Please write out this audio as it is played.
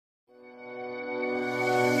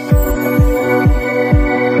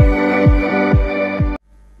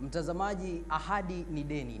Mtazamaji, ahadi ni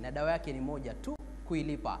deni na dawa yake ni moja tu,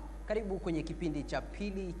 kuilipa. Karibu kwenye kipindi cha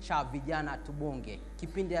pili cha Vijana Tubonge,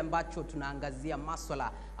 kipindi ambacho tunaangazia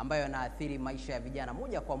masuala ambayo yanaathiri maisha ya vijana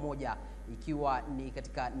moja kwa moja. Ikiwa ni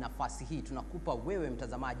katika nafasi hii tunakupa wewe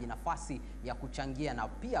mtazamaji nafasi ya kuchangia, na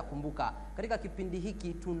pia kumbuka katika kipindi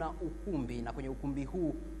hiki tuna ukumbi, na kwenye ukumbi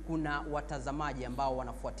huu kuna watazamaji ambao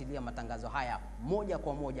wanafuatilia matangazo haya moja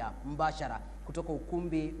kwa moja mbashara kutoka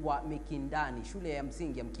ukumbi wa Mikindani, shule ya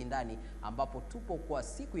msingi ya Mikindani, ambapo tupo kwa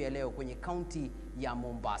siku ya leo kwenye kaunti ya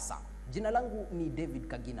Mombasa. Jina langu ni David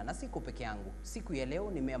Kagina na siko peke yangu. Siku ya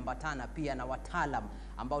leo nimeambatana pia na wataalam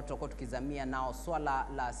ambao tutakuwa tukizamia nao swala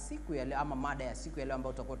la siku ya leo, ama mada ya siku ya leo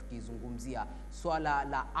ambao tutakuwa tukizungumzia swala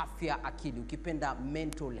la afya akili, ukipenda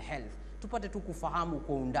mental health. Tupate tu kufahamu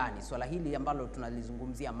kwa undani swala hili ambalo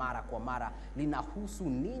tunalizungumzia mara kwa mara linahusu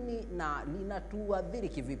nini na linatuadhiri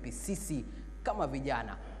kivipi sisi kama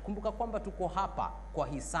vijana. Kumbuka kwamba tuko hapa kwa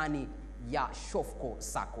hisani ya Shofco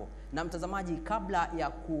Sacco. Na mtazamaji, kabla ya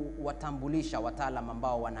kuwatambulisha wataalam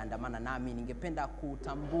ambao wanaandamana nami, ningependa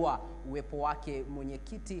kutambua uwepo wake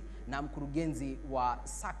mwenyekiti na mkurugenzi wa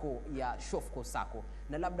Sacco ya Shofco Sacco.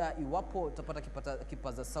 Na labda iwapo utapata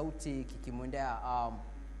kipaza sauti kikimwendea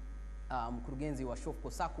mkurugenzi wa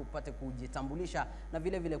Shofco Sacco, upate kujitambulisha na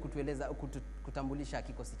vile vile kutambulisha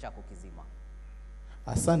kikosi chako kizima.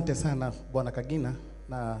 Asante sana Bwana Kagina,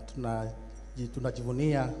 na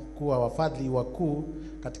tunajivunia kuwa wafadhili wakuu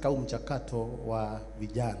katika huu mchakato wa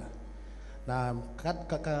vijana. Na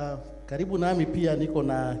karibu nami pia niko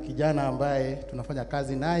na kijana ambaye tunafanya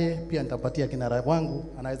kazi naye, pia nitampatia kinara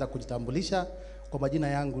wangu, anaweza kujitambulisha. Kwa majina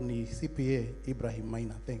yangu ni CPA Ibrahim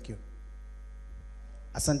Maina. Thank you.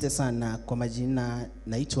 Asante sana. Kwa majina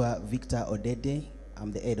naitwa Victor Odede.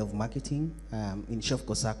 I'm the head of marketing in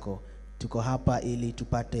Shofco Sacco. Tuko hapa ili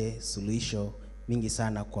tupate suluhisho mingi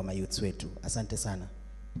sana kwa mayouth wetu. Asante sana.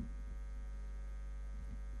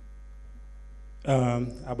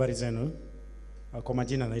 Habari zenu. Kwa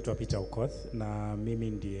majina naitwa Peter Okoth na mimi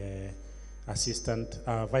ndiye assistant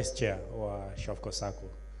vice chair wa Shofco Sacco.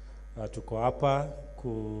 Tuko hapa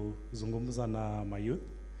kuzungumza na mayouth,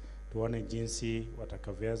 tuone jinsi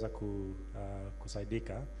watakavyoweza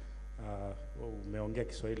kusaidika. Umeongea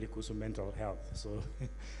Kiswahili kuhusu mental health, so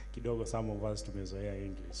kidogo some of us tumezoea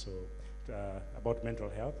English. So about mental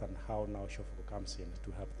health and how now Shofco comes in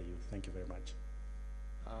to help the youth. Thank you very much.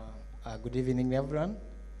 Good evening, everyone.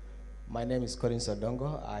 My name is Corin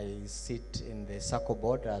Sodongo. I sit in the Sacco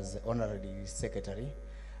board as honorary secretary.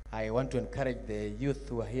 I want to encourage the youth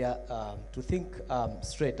who are here to think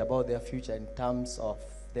straight about their future in terms of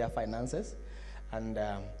their finances, and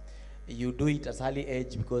you do it at early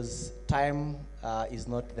age because time is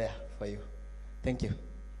not there for you. Thank you.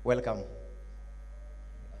 Welcome.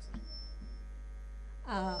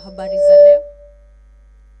 Habari za leo.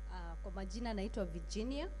 Kwa majina naitwa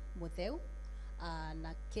Virginia Mutheu,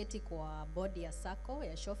 na keti kwa bodi ya Sacco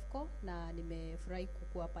ya Shofco, na nimefurahi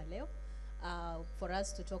kukuwa hapa leo for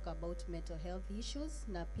us to talk about mental health issues,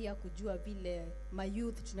 na pia kujua vile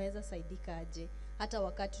mayouth tunaweza saidika aje hata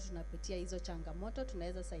wakati tunapitia hizo changamoto,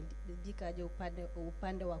 tunaweza saidika aje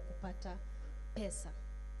upande wa kupata pesa.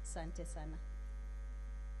 Asante sana.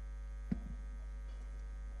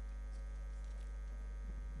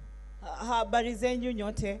 Habari zenyu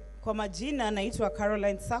nyote. Kwa majina naitwa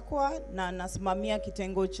Caroline Sakwa na nasimamia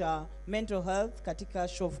kitengo cha mental health katika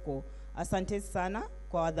Shofco. Asante sana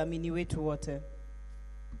kwa wadhamini wetu wote.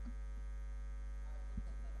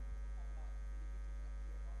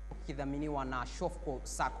 Kidhaminiwa na Shofco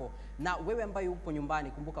Sacco. Na wewe ambaye upo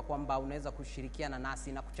nyumbani, kumbuka kwamba unaweza kushirikiana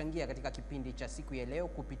nasi na kuchangia katika kipindi cha siku ya leo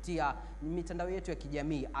kupitia mitandao yetu ya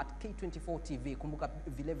kijamii @K24 TV. Kumbuka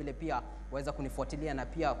vile vile pia waweza kunifuatilia na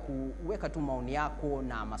pia kuweka tu maoni yako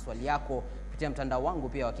na maswali yako kupitia mtandao wangu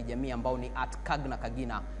pia wa kijamii ambao ni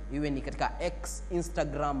 @KagnaKagina. Iwe ni katika X,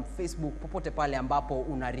 Instagram, Facebook, popote pale ambapo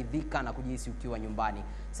unaridhika na kujihisi ukiwa nyumbani.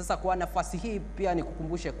 Sasa kwa nafasi hii pia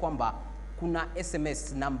nikukumbushe kwamba kuna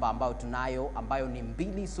SMS namba ambayo tunayo, ambayo ni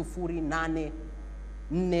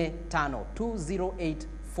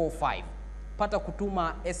 2084520845. Pata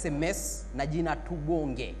kutuma SMS na jina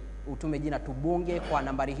Tubonge. Utume jina Tubonge kwa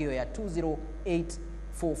nambari hiyo ya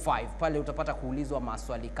 20845. Pale utapata kuulizwa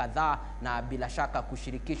maswali kadhaa na bila shaka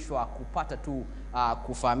kushirikishwa kupata tu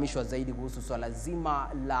kufahamishwa zaidi kuhusu swala zima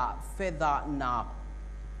la fedha na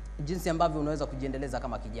jinsi ambavyo unaweza kujiendeleza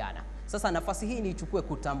kama kijana. Sasa nafasi hii nichukue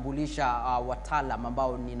kutambulisha wataalam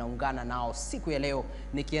ambao ninaungana nao siku ya leo,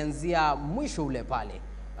 nikianzia mwisho ule pale.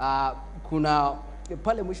 Kuna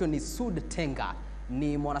pale mwisho ni Sud Tenga,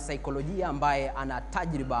 ni mwanasaikolojia ambaye ana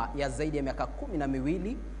tajriba ya zaidi ya miaka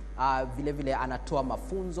 12 vile vile anatoa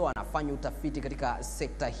mafunzo, anafanya utafiti katika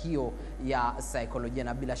sekta hiyo ya saikolojia,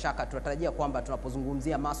 na bila shaka tunatarajia kwamba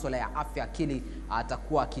tunapozungumzia masuala ya afya akili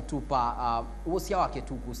atakuwa akitupa uhusia wake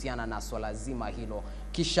tu kuhusiana na swala zima hilo.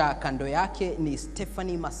 Kisha kando yake ni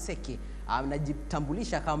Stephanie Maseke,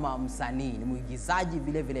 anajitambulisha kama msanii, ni mwigizaji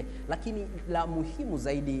vile vile, lakini la muhimu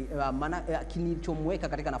zaidi kilichomweka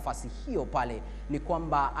katika nafasi hiyo pale ni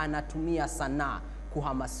kwamba anatumia sanaa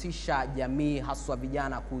kuhamasisha jamii, haswa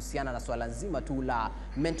vijana, kuhusiana na swala zima tu la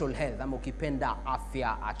mental health ama ukipenda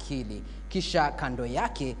afya akili. Kisha kando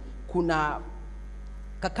yake kuna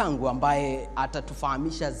kakangu ambaye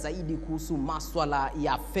atatufahamisha zaidi kuhusu maswala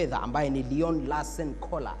ya fedha, ambaye ni Leon Larsen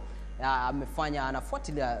Kola.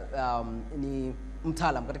 Anafuatilia ni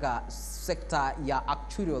mtaalam katika sekta ya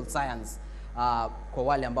actuarial science. Kwa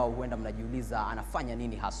wale ambao huenda mnajiuliza anafanya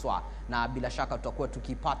nini haswa, na bila shaka tutakuwa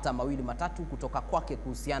tukipata mawili matatu kutoka kwake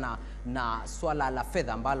kuhusiana na swala la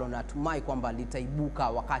fedha ambalo natumai kwamba litaibuka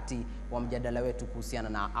wakati wa mjadala wetu kuhusiana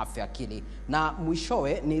na afya akili. Na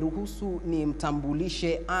mwishowe ni ruhusu ni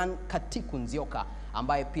mtambulishe Ann Katiku Nzioka,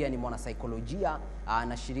 ambaye pia ni mwanasaikolojia,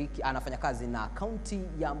 anafanya kazi na kaunti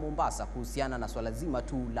ya Mombasa kuhusiana na swala zima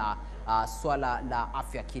tu la swala la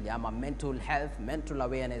afya akili ama mental health, mental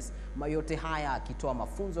awareness, yote haya akitoa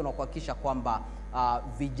mafunzo na kuhakikisha kwamba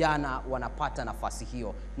vijana wanapata nafasi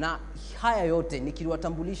hiyo. Na haya yote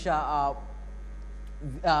nikiwatambulisha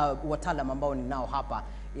wataalamu ambao ninao hapa,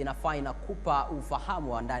 inafaa inakupa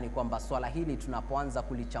ufahamu wa ndani kwamba swala hili tunapoanza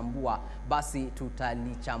kulichambua basi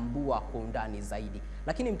tutalichambua kwa undani zaidi.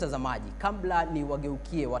 Lakini mtazamaji, kabla ni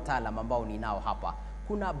wageukie wataalamu ambao ninao hapa,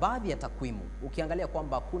 kuna baadhi ya takwimu. Ukiangalia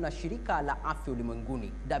kwamba kuna shirika la afya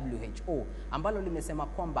ulimwenguni WHO ambalo limesema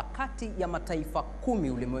kwamba kati ya mataifa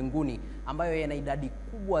 10 ulimwenguni ambayo yana idadi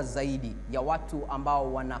kubwa zaidi ya watu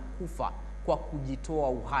ambao wanakufa kwa kujitoa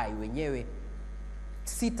uhai wenyewe,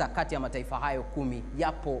 6 kati ya mataifa hayo 10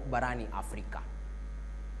 yapo barani Afrika.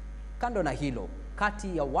 Kando na hilo,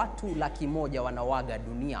 kati ya watu 100,000 wanaoaga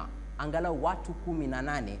dunia, angalau watu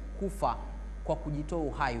 18 kufa kwa kujitoa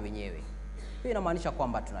uhai wenyewe. Hiyo inamaanisha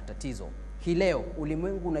kwamba tuna tatizo. Hii leo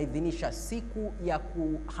ulimwengu unaidhinisha siku ya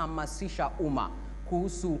kuhamasisha umma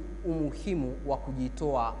kuhusu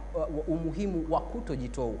umuhimu wa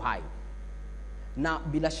kutojitoa uhai. Na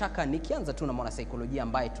bila shaka nikianza tu na mwanasaikolojia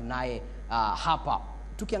ambaye tunaye hapa,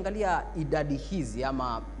 tukiangalia idadi hizi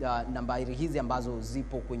ama nambari hizi ambazo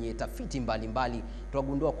zipo kwenye tafiti mbalimbali,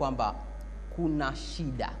 tunagundua kwamba kuna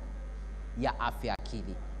shida ya afya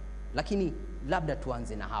akili. Lakini labda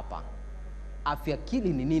tuanze na hapa. Afya akili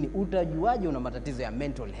ni nini? Utajuaje una matatizo ya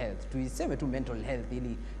mental health? Tuiseme tu mental health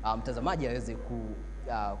ili mtazamaji aweze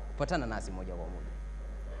kupatana nasi moja kwa moja.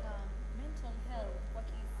 Mental health kwa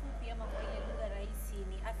kifupi ama kwa ile lugha rahisi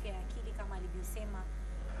ni afya ya akili kama alivyosema.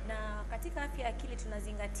 Na katika afya ya akili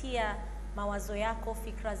tunazingatia mawazo yako,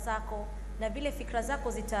 fikra zako, na vile fikra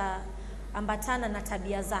zako zitaambatana na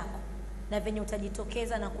tabia zako na venye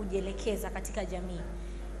utajitokeza na kujielekeza katika jamii.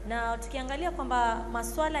 Na tukiangalia kwamba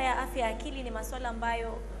masuala ya afya ya akili ni masuala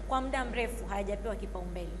ambayo kwa muda mrefu hayajapewa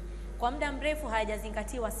kipaumbele, kwa muda mrefu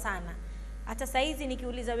hayajazingatiwa sana. Hata saizi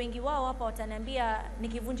nikiuliza wengi wao hapa wataniambia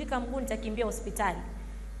nikivunjika mguu nitakimbia hospitali,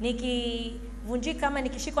 nikivunjika ama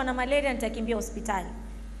nikishikwa na malaria nitakimbia hospitali.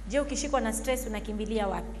 Je, ukishikwa na stress unakimbilia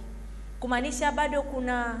wapi? Kumaanisha bado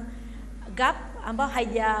kuna gap ambayo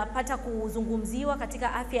haijapata kuzungumziwa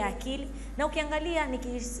katika afya ya akili. Na ukiangalia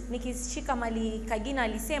nikishika mali Kagina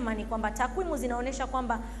alisema ni kwamba takwimu zinaonyesha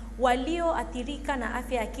kwamba walioathirika na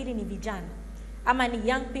afya ya akili ni vijana ama ni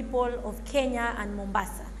young people of Kenya and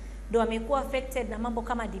Mombasa. Ndio wamekuwa affected na mambo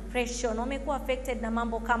kama depression, wamekuwa affected na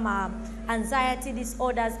mambo kama anxiety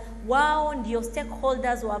disorders. Wao ndio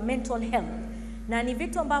stakeholders wa mental health. Na ni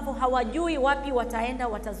vitu ambavyo hawajui wapi wataenda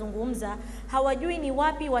watazungumza, hawajui ni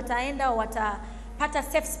wapi wataenda watapata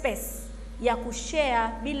safe space ya kushare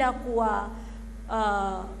bila kuwa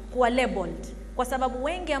labeled. Kwa sababu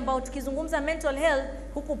wengi ambao tukizungumza mental health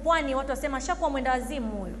huku pwani watu wasema ashakuwa mwenda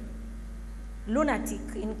wazimu huyo, lunatic.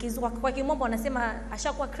 Kwa kimombo wanasema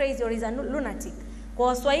ashakuwa crazy or is a lunatic. Kwa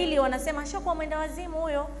Waswahili wanasema ashakuwa mwenda wazimu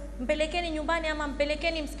huyo, mpelekeni nyumbani ama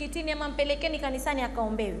mpelekeni msikitini ama mpelekeni kanisani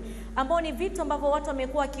akaombewe. Ambao ni vitu ambavyo watu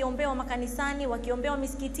wamekuwa wakiombewa makanisani, wakiombewa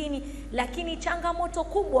misikitini, lakini changamoto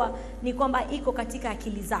kubwa ni kwamba iko katika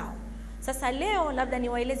akili zao. Sasa leo labda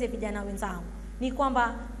niwaeleze vijana wenzangu ni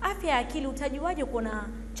kwamba afya ya akili, utajuaje kuna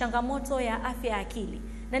changamoto ya afya ya akili?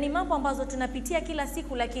 Na ni mambo ambazo tunapitia kila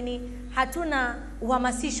siku lakini hatuna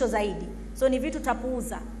uhamasisho zaidi. So ni vitu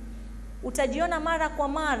tapuuza. Utajiona mara kwa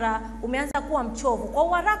mara umeanza kuwa mchovu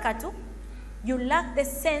kwa haraka tu. You lack the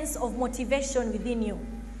sense of motivation within you.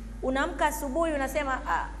 Unaamka asubuhi unasema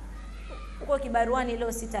uko kibaruani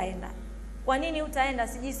leo sitaenda. Kwa nini utaenda?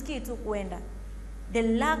 Sijisikii tu kuenda. The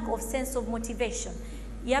lack of sense of motivation.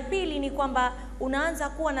 Ya pili ni kwamba unaanza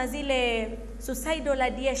kuwa na zile suicidal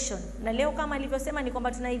ideation. Na leo kama alivyosema ni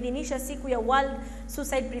kwamba tunaidhinisha siku ya World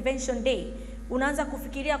Suicide Prevention Day. Unaanza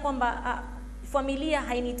kufikiria kwamba familia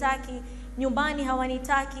hainitaki, nyumbani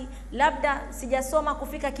hawanitaki, labda sijasoma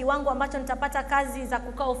kufika kiwango ambacho nitapata kazi za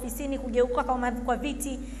kukaa ofisini, kugeuka kwa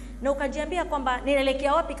viti, na ukajiambia kwamba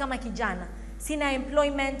ninaelekea wapi kama kijana? Sina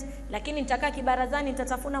employment, lakini nitakaa kibarazani,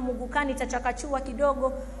 nitatafuna mugukani, nitachakachua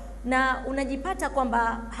kidogo, na unajipata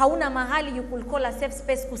kwamba hauna mahali you could call a safe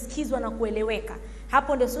space kusikizwa na kueleweka.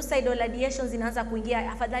 Hapo ndio suicidal ideation zinaanza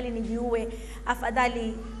kuingia. Afadhali nijiue,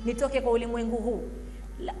 afadhali nitoke kwa ulimwengu huu.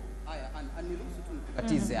 Haya, niruhusu tu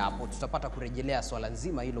nikatize hapo, tutapata kurejelea swala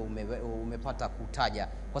nzima hilo umepata kutaja.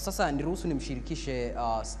 Kwa sasa niruhusu nimshirikishe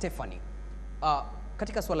Stephanie.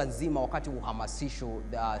 Katika swala nzima, wakati uhamasisho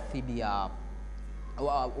dhidi ya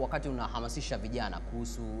wakati unahamasisha vijana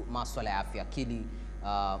kuhusu masuala ya afya akili,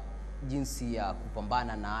 jinsi ya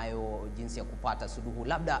kupambana nayo, jinsi ya kupata suluhu,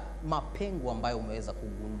 labda mapengo ambayo umeweza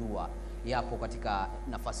kugundua yapo katika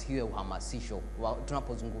nafasi hiyo ya uhamasisho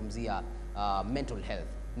tunapozungumzia mental health,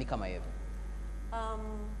 ni kama hivyo?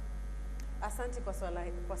 Asante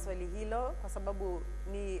kwa swali hilo, kwa sababu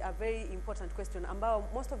ni a very important question ambao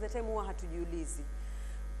most of the time huwa hatujiulizi.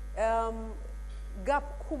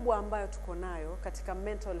 Gap kubwa ambayo tuko nayo katika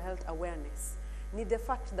mental health awareness ni the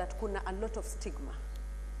fact that kuna a lot of stigma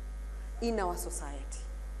in our society.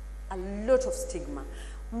 A lot of stigma.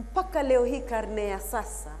 Mpaka leo hii karne ya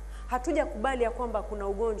sasa hatujakubali ya kwamba kuna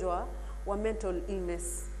ugonjwa wa mental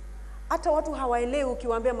illness. Hata watu hawaelewi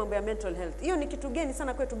ukiwaambia mambo ya mental health. Hiyo ni kitu geni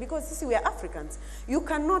sana kwetu, because sisi we are Africans. You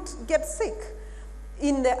cannot get sick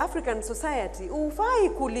in the African society. Ufai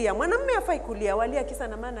kulia, mwanamume afai kulia, walia kisa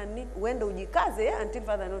na maana ni uende ujikaze until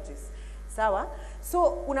further notice. Sawa? So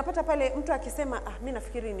unapata pale mtu akisema mimi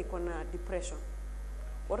nafikiri niko na depression.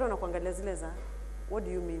 Watu wanakuangalia zile za what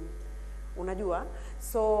do you mean? Unajua?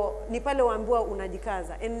 So ni pale waambiwa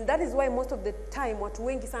unajikaza. And that is why most of the time watu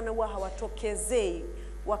wengi sana huwa hawatokezei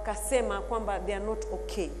wakasema kwamba they are not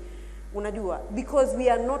okay. Unajua? Because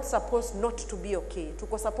we are not supposed not to be okay.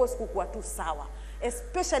 Tuko supposed kukuwa tu sawa.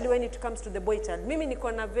 Especially when it comes to the boy child. Mimi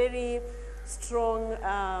niko na very strong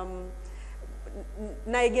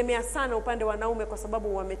naegemea sana upande wa wanaume, kwa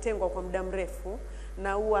sababu wametengwa kwa muda mrefu,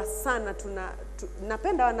 na huwa sana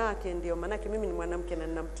napenda wanawake, ndio manake mimi ni mwanamke na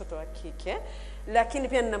nina mtoto wa kike, lakini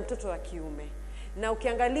pia nina mtoto wa kiume. Na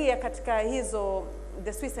ukiangalia katika hizo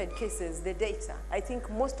the suicide cases, the data, I think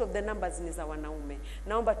most of the numbers ni za wanaume.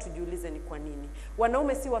 Naomba tujiulize ni kwa nini.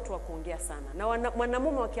 Wanaume si watu wa kuongea sana, na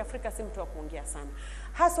mwanamume wa Kiafrika si mtu wa kuongea sana.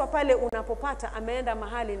 Haswa pale unapopata ameenda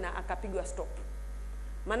mahali na akapigwa stop.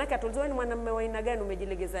 Manake atulizwa ni mwanamume wa aina gani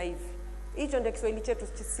umejilegeza hivi. Hicho ndio Kiswahili chetu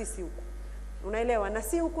sisi huku. Unaelewa? Na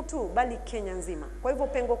si huku tu, bali Kenya nzima. Kwa hivyo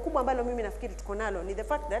pengo kubwa ambalo mimi nafikiri tuko nalo ni the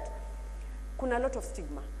fact that kuna a lot of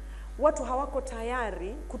stigma. Watu hawako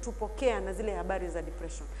tayari kutupokea na zile habari za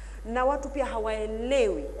depression. Na watu pia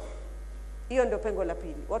hawaelewi. Hiyo ndio pengo la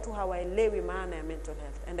pili. Watu hawaelewi maana ya mental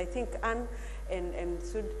health. And I think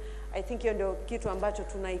I think hiyo ndio kitu ambacho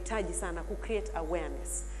tunahitaji sana, ku create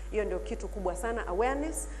awareness. Hiyo ndio kitu kubwa sana,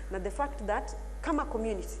 awareness, na the fact that kama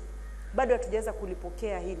community bado hatujaweza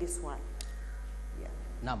kulipokea hili swali.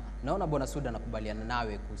 Naam, naona Bwana Suda anakubaliana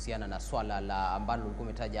nawe kuhusiana na swala la ambalo ulikuwa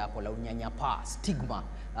umetaja hapo la unyanyapaa, stigma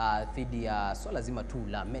dhidi ya swala zima tu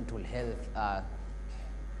la mental health.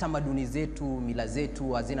 Tamaduni zetu, mila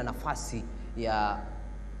zetu hazina nafasi ya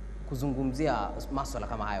kuzungumzia masuala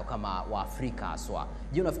kama hayo kama Waafrika haswa.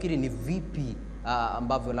 Je, unafikiri ni vipi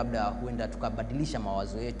ambavyo labda huenda tukabadilisha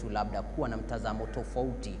mawazo yetu, labda kuwa na mtazamo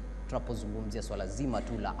tofauti tunapozungumzia swala zima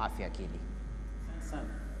tu la afya akili?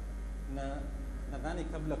 Sana. Nadhani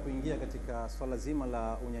kabla kuingia katika swala zima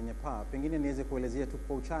la unyanyapaa, pengine niweze kuelezea tu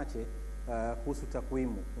kwa uchache kuhusu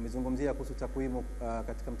takwimu. Umezungumzia kuhusu takwimu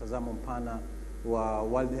katika mtazamo mpana wa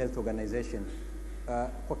World Health Organization.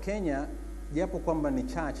 Kwa Kenya, japo kwamba ni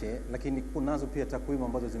chache, lakini kunazo pia takwimu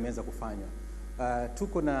ambazo zimeweza kufanywa.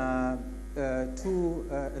 Tuko na two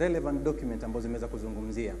relevant document ambazo zimeweza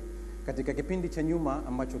kuzungumzia. Katika kipindi cha nyuma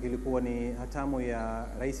ambacho kilikuwa ni hatamu ya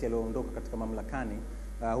rais aliyeondoka katika mamlakani,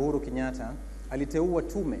 Uhuru Kenyatta, aliteua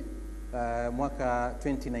tume mwaka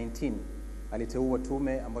 2019. Aliteua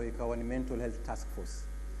tume ambayo ikawa ni Mental Health Task Force.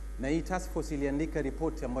 Na hii task force iliandika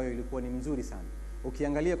ripoti ambayo ilikuwa ni mzuri sana.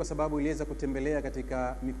 Ukiangalia kwa sababu iliweza kutembelea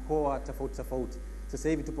katika mikoa tofauti tofauti. Sasa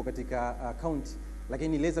hivi tupo katika county,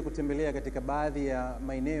 lakini iliweza kutembelea katika baadhi ya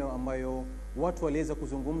maeneo ambayo watu waliweza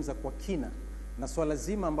kuzungumza kwa kina, na swala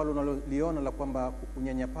zima ambalo unaliona la kwamba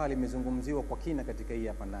unyanyapaa limezungumziwa kwa kina katika hii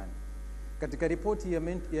hapa ndani. katika ripoti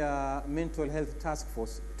ya Mental Health Task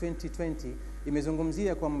Force 2020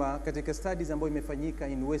 imezungumzia kwamba katika studies ambayo imefanyika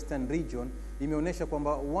in Western region imeonyesha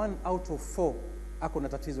kwamba 1 out of 4 ako na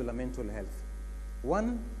tatizo la mental health.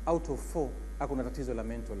 1 out of 4 ako na tatizo la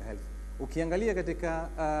mental health. Ukiangalia katika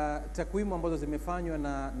takwimu ambazo zimefanywa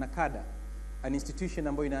na kada, an institution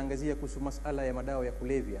ambayo inaangazia kuhusu masuala ya madawa ya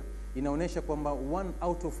kulevya, inaonyesha kwamba 1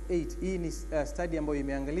 out of 8, hii ni study ambayo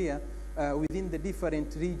imeangalia within the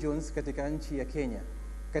different regions katika nchi ya Kenya.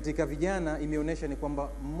 Katika vijana imeonyesha ni kwamba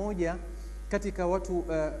mmoja katika watu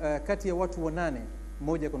kati ya watu 8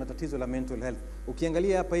 mmoja kuna tatizo la mental health.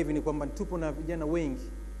 Ukiangalia hapa hivi ni kwamba tupo na vijana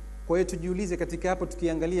wengi. Kwa hiyo tujiulize katika hapo,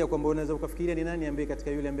 tukiangalia kwamba unaweza ukafikiria ni nani ambaye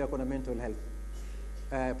katika yule ambaye akona mental health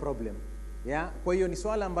problem. Kwa hiyo ni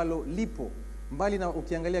swala ambalo lipo mbali na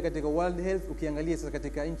ukiangalia katika World Health, ukiangalia sasa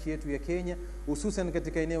katika nchi yetu ya Kenya, hususan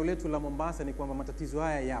katika eneo letu la Mombasa, ni kwamba matatizo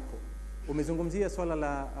haya yapo. Umezungumzia swala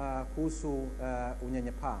la kuhusu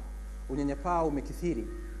unyanyapaa. Unyanyapaa umekithiri,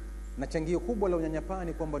 na changio kubwa la unyanyapaa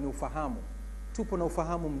ni kwamba ni ufahamu. Tupo na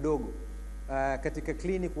ufahamu mdogo. Katika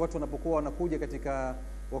clinic watu wanapokuwa wanakuja katika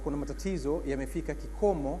wako na matatizo yamefika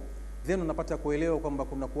kikomo, then unapata kuelewa kwamba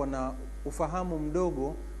kuna kuwa na ufahamu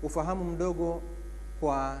mdogo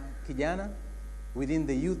kwa kijana within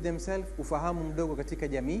the youth themselves, ufahamu mdogo katika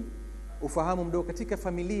jamii, ufahamu mdogo katika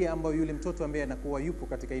familia ambayo yule mtoto ambaye anakuwa yupo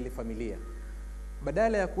katika ile familia.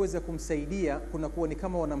 Badala ya kuweza kumsaidia, kunakuwa ni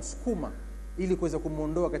kama wanamsukuma ili kuweza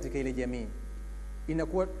kumuondoa katika ile jamii.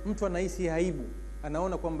 Inakuwa mtu anahisi aibu,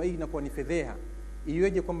 anaona kwamba hii inakuwa ni fedheha.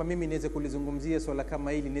 Iweje kwamba mimi niweze kulizungumzia swala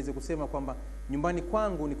kama hili, niweze kusema kwamba nyumbani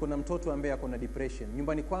kwangu niko na mtoto ambaye ako na depression,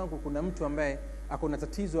 nyumbani kwangu kuna mtu ambaye ako na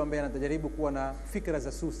tatizo ambaye anajaribu kuwa na fikra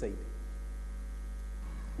za suicide.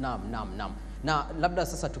 Naam. Na labda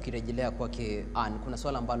sasa tukirejelea kwake Ann, kuna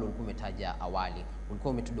swala ambalo ulikuwa umetaja awali.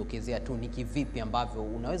 Ulikuwa umetudokezea tu ni kivipi ambavyo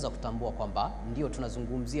unaweza kutambua kwamba ndio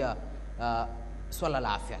tunazungumzia swala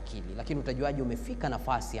la afya akili, lakini utajuaje umefika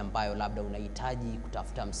nafasi ambayo labda unahitaji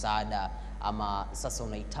kutafuta msaada ama sasa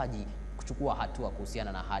unahitaji kuchukua hatua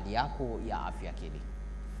kuhusiana na hali yako ya afya akili?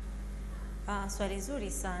 Swali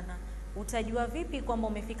zuri sana. Utajua vipi kwamba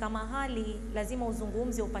umefika mahali lazima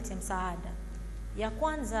uzungumze upate msaada? Ya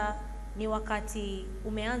kwanza ni wakati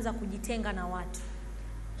umeanza kujitenga na watu.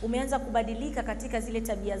 Umeanza kubadilika katika zile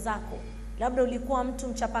tabia zako. Labda ulikuwa mtu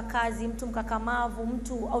mchapakazi, mtu mkakamavu,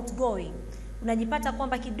 mtu outgoing. Unajipata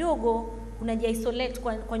kwamba kidogo unaji-isolate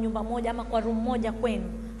kwa nyumba moja ama kwa room moja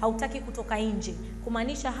kwenu. Hautaki kutoka nje.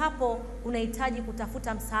 Kumaanisha hapo unahitaji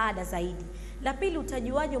kutafuta msaada zaidi. La pili,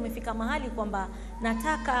 utajuaje umefika mahali kwamba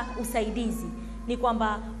nataka usaidizi? Ni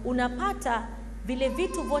kwamba unapata vile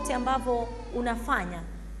vitu vyote ambavyo unafanya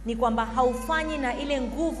ni kwamba haufanyi na ile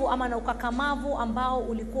nguvu ama na ukakamavu ambao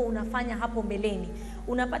ulikuwa unafanya hapo mbeleni.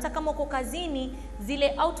 Unapata kama uko kazini,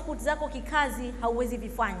 zile output zako kikazi hauwezi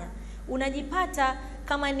vifanya. Unajipata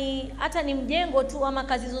kama ni hata ni mjengo tu ama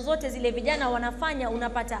kazi zozote zile vijana wanafanya,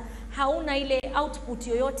 unapata hauna ile output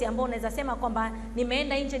yoyote ambao unaweza sema kwamba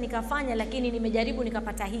nimeenda nje nikafanya, lakini nimejaribu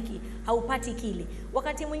nikapata hiki, haupati kile.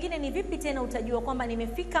 Wakati mwingine ni vipi tena utajua kwamba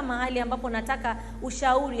nimefika mahali ambapo nataka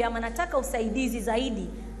ushauri ama nataka usaidizi zaidi,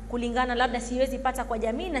 kulingana labda siwezi pata kwa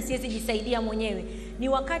jamii na siwezi jisaidia mwenyewe? Ni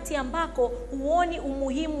wakati ambako huoni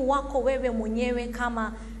umuhimu wako wewe mwenyewe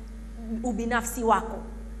kama ubinafsi wako.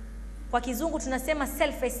 Kwa kizungu tunasema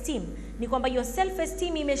self esteem. Ni kwamba your self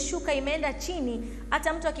esteem imeshuka, imeenda chini.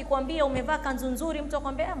 Hata mtu akikwambia umevaa kanzu nzuri, mtu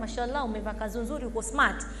akwambia mashallah umevaa kanzu nzuri, uko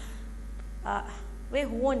smart. Wewe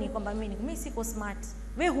huoni kwamba mimi siko smart.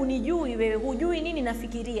 Wewe hunijui, wewe hujui nini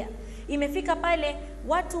nafikiria. Imefika pale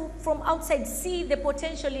watu from outside see the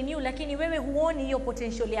potential in you, lakini wewe huoni hiyo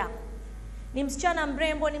potential yako. Ni msichana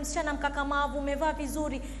mrembo, ni msichana mkakamavu, umevaa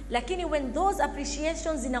vizuri, lakini when those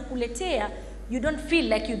appreciations zinakuletea, you don't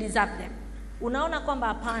feel like you deserve them. Unaona kwamba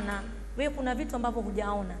hapana, wewe kuna vitu ambavyo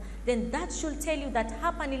hujaona. Then that should tell you that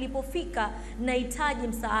hapa nilipofika nahitaji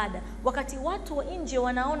msaada. Wakati watu nje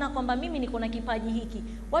wanaona kwamba mimi niko na kipaji hiki,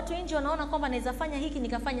 watu nje wanaona kwamba naweza fanya hiki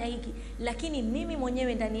nikafanya hiki, lakini mimi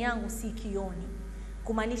mwenyewe ndani yangu sikioni.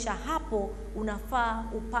 Kumaanisha hapo unafaa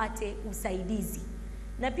upate usaidizi.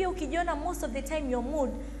 Na pia ukijiona most of the time your mood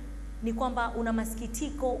ni kwamba una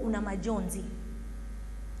masikitiko, una majonzi,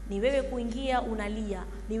 ni wewe kuingia unalia,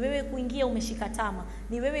 ni wewe kuingia umeshika tama,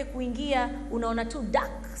 ni wewe kuingia unaona tu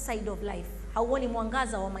dark side of life, hauoni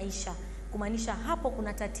mwangaza wa maisha, kumaanisha hapo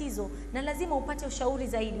kuna tatizo na lazima upate ushauri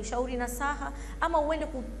zaidi, ushauri nasaha, ama uende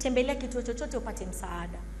kutembelea kituo chochote upate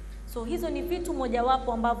msaada. So hizo ni vitu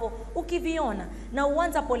mojawapo ambavyo ukiviona na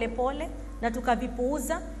uanza polepole na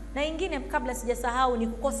tukavipuuza. Na ingine kabla sijasahau ni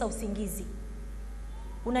kukosa usingizi.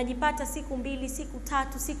 unajipata siku 2, siku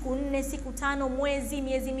 3, siku 4, siku 5, mwezi,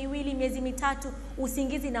 miezi miwili, miezi mitatu,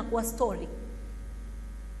 usingizi na kuwa story.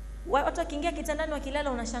 Watu wakiingia kitandani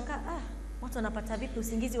wakilala unashangaa, watu wanapata vipi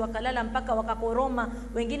usingizi wakalala mpaka wakakoroma,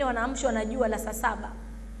 wengine wanaamshwa na jua la saa 7.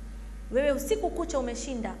 Wewe usiku kucha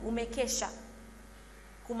umeshinda, umekesha.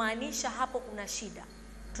 Kumaanisha hapo kuna shida.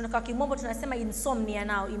 Kwa kimombo tunasema insomnia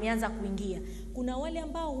nao imeanza kuingia. Kuna wale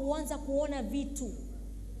ambao huanza kuona vitu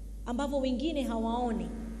ambavyo wengine hawaoni.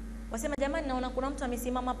 Wasema jamani, naona kuna mtu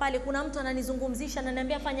amesimama pale, kuna mtu ananizungumzisha,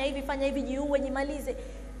 ananiambia fanya hivi, jiue, jimalize.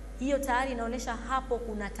 Hiyo tayari inaonyesha hapo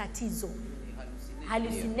kuna tatizo.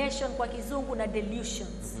 Hallucination kwa kizungu na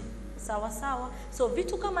delusions. Sawa sawa. So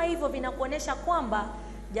vitu kama hivyo vinakuonesha kwamba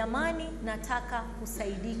jamani, nataka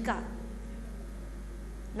kusaidika.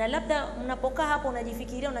 Na labda mnapokaa hapo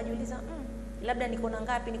unajifikiria, unajiuliza, labda niko na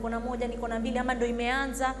ngapi, niko na 1, niko na 2, ama ndio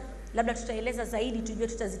imeanza. Labda tutaeleza zaidi tujue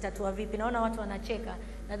tutazitatua vipi. Naona watu wanacheka.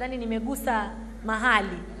 Nadhani nimegusa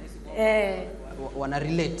mahali. Wana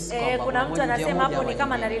relate kuna mtu anasema hapo ni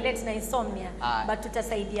kama na relate na insomnia, but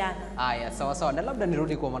tutasaidiana. Haya, sawa sawa. Na labda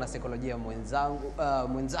nirudi kwa mwanasaikolojia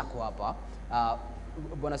mwenzako hapa.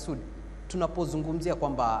 Bwana Sud, tunapozungumzia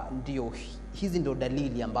kwamba ndio hizi ndio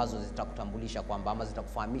dalili ambazo zitakutambulisha kwamba ama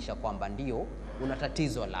zitakufahamisha kwamba ndio una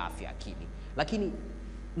tatizo la afya akili. Lakini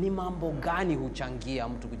ni mambo gani huchangia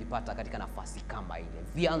mtu kujipata katika nafasi kama ile?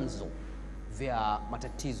 Vyanzo vya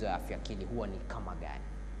matatizo ya afya akili huwa ni kama gani?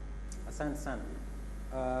 Asante sana.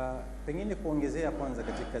 Pengine kuongezea kwanza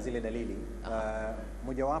katika zile dalili,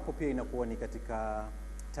 mojawapo pia inakuwa ni katika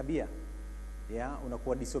tabia.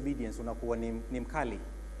 Unakuwa disobedience, unakuwa ni mkali.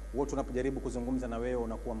 Wote unapojaribu kuzungumza na wewe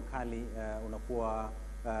unakuwa mkali, unakuwa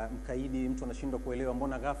mkaidi, mtu anashindwa kuelewa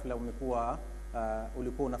mbona ghafla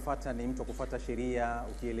ulikuwa unafuata ni mtu kufuata sheria,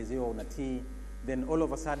 ukielezewa unatii, then all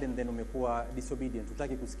of a sudden then umekuwa disobedient,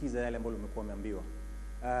 hutaki kusikiza yale ambayo umekuwa umeambiwa.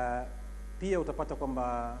 Pia utapata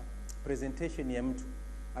kwamba presentation ya mtu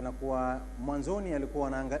anakuwa mwanzoni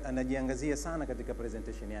alikuwa anajiangazia sana katika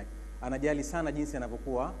presentation yake, anajali sana jinsi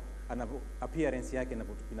anavyokuwa, appearance yake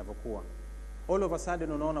inavyokuwa. All of a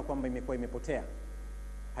sudden unaona kwamba imekuwa imepotea,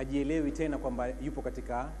 hajielewi tena kwamba yupo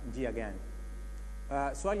katika njia gani.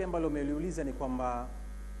 Swali ambalo umeliuliza ni kwamba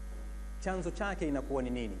chanzo chake inakuwa ni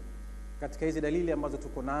nini? Katika hizi dalili ambazo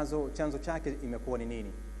tuko nazo, chanzo chake imekuwa ni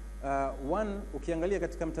nini? One, ukiangalia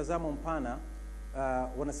katika mtazamo mpana,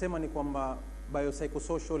 wanasema ni kwamba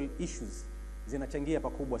biopsychosocial issues zinachangia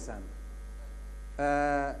pakubwa sana.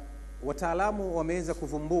 Wataalamu wameweza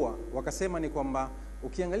kuvumbua, wakasema ni kwamba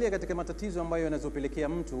ukiangalia katika matatizo ambayo yanazopelekea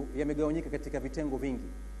mtu yamegawanyika katika vitengo vingi.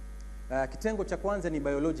 Kitengo cha kwanza ni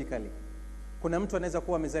biologically. Kuna mtu anaweza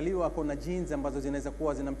kuwa amezaliwa kuna genes ambazo zinaweza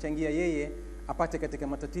kuwa zinamchangia yeye apate katika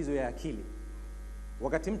matatizo ya akili.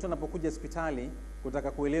 Wakati mtu anapokuja hospitali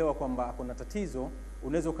kutaka kuelewa kwamba kuna tatizo,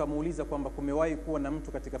 unaweza ukamuuliza kwamba kumewahi kuwa na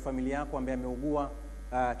mtu katika familia yako ambaye ameugua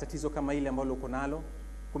tatizo kama ile ambalo uko nalo?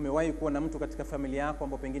 Kumewahi kuwa na mtu katika familia yako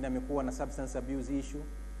ambaye pengine amekuwa na substance abuse issue,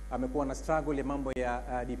 amekuwa na struggle ya mambo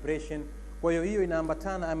ya depression? Kwa hiyo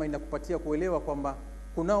inaambatana ama inakupatia kuelewa kwamba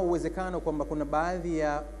kuna uwezekano kwamba kuna baadhi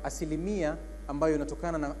ya asilimia ambayo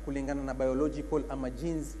inatokana na kulingana na biological ama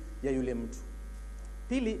genes ya yule mtu.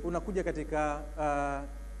 Pili, unakuja katika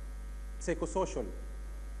psychosocial.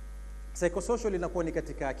 Psychosocial inakuwa ni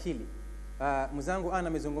katika akili. Mzangu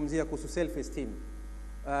amezungumzia kuhusu self esteem.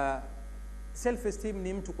 Self esteem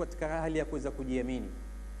ni mtu katika hali ya kuweza kujiamini,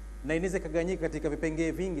 na inaweza kuganyika katika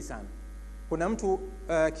vipengee vingi sana. Kuna mtu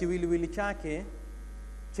kiwiliwili chake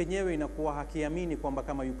chenyewe inakuwa hakiamini kwamba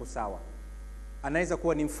kama yupo sawa. Anaweza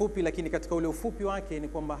kuwa ni mfupi, lakini katika ule ufupi wake ni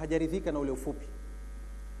kwamba hajaridhika na ule ufupi.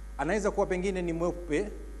 Anaweza kuwa pengine ni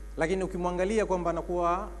mweupe, lakini ukimwangalia kwamba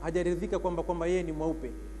anakuwa hajaridhika kwamba yeye ni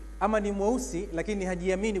mweupe. Ama ni mweusi, lakini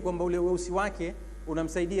hajiamini kwamba ule weusi wake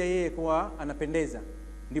unamsaidia yeye kuwa anapendeza.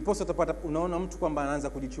 Ndipo utapata unaona mtu kwamba anaanza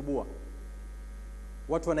kujichubua.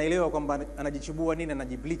 Watu wanaelewa kwamba anajichubua nini,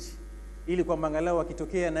 anajibleach, ili kwamba angalau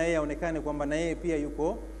akitokea na yeye aonekane kwamba na yeye pia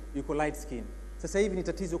yuko light skin. Sasa hivi ni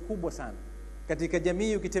tatizo kubwa sana katika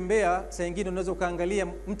jamii. Ukitembea saa nyingine unaweza ukaangalia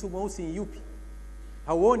mtu mweusi ni yupi,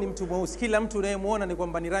 hauoni mtu mweusi. Kila mtu unayemuona ni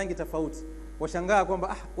kwamba ni rangi tofauti. Washangaa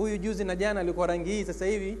kwamba huyu juzi na jana alikuwa rangi hii, sasa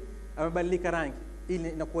hivi amebadilika rangi. Ili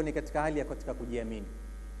inakuwa ni katika hali ya katika kujiamini.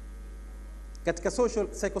 Katika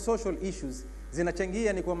psychosocial issues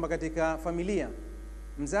zinachangia ni kwamba katika familia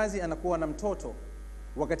mzazi anakuwa na mtoto,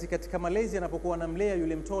 wakati katika malezi anapokuwa anamlea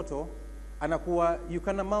yule mtoto anakuwa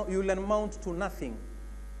you'll amount to nothing.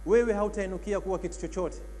 Wewe hautainukia kuwa kitu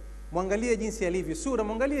chochote. Mwangalie jinsi alivyo, sura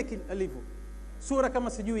mwangalie alivyo. Sura kama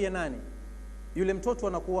sijui ya nani. Yule mtoto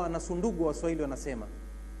anakuwa anasundugu, wa Waswahili wanasema.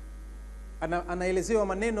 Anaelezewa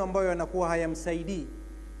maneno ambayo yanakuwa hayamsaidii.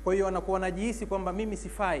 Kwa hiyo anakuwa anajihisi kwamba mimi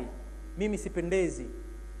sifai, mimi sipendezi.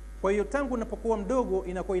 Kwa hiyo tangu unapokuwa mdogo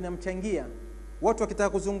inakuwa inamchangia. Watu wakitaka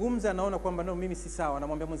kuzungumza anaona kwamba no, mimi si sawa,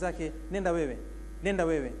 anamwambia mwenzake nenda wewe, nenda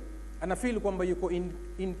wewe. Anafeel kwamba yuko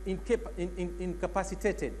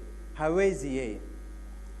incapacitated, hawezi yeye.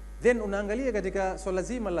 Then unaangalia katika swala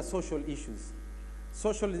zima la social issues.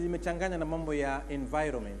 Social zimechanganya na mambo ya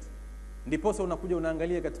environment. Ndiposa unakuja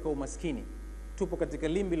unaangalia katika umaskini. Tupo katika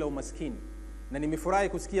limbi la umaskini. Na nimefurahi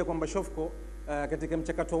kusikia kwamba Shofco katika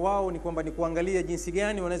mchakato wao ni kwamba ni kuangalia jinsi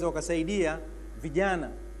gani wanaweza wakasaidia vijana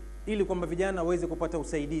ili kwamba vijana waweze kupata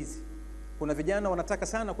usaidizi. Kuna vijana wanataka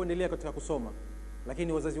sana kuendelea katika kusoma,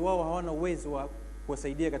 lakini wazazi wao hawana uwezo wa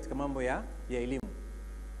kuwasaidia katika mambo ya elimu.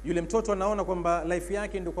 Yule mtoto anaona kwamba life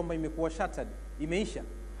yake ndio kwamba imekuwa shattered, imeisha.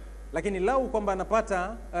 Lakini lau kwamba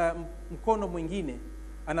anapata mkono mwingine,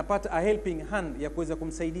 anapata a helping hand ya kuweza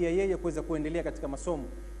kumsaidia yeye kuweza kuendelea katika masomo,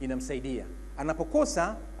 inamsaidia.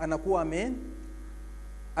 Anapokosa anakuwa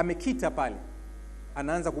amekita pale.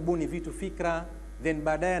 Anaanza kubuni vitu, fikra, then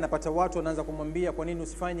baadaye anapata watu wanaanza kumwambia kwa nini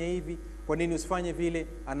usifanye hivi, kwa nini usifanye vile,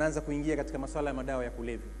 anaanza kuingia katika masuala ya madawa ya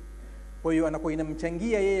kulevya. Kwa hiyo anakuwa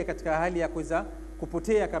inamchangia yeye katika hali ya kuweza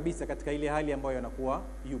kupotea kabisa katika ile hali ambayo anakuwa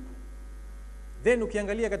yupo. Then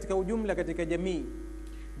ukiangalia katika ujumla katika jamii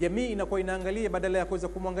inakuwa inaangalia badala ya kuweza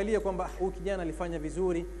kumwangalia kwamba huyu kijana alifanya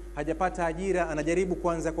vizuri, hajapata ajira, anajaribu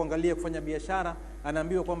kuanza kuangalia kufanya biashara,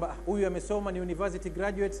 anaambiwa kwamba huyu amesoma, ni university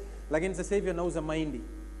graduate, lakini sasa hivi anauza mahindi.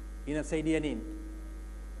 Inasaidia nini?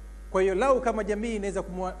 Kwa hiyo lau kama jamii inaweza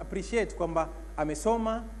appreciate kwamba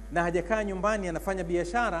amesoma na hajakaa nyumbani anafanya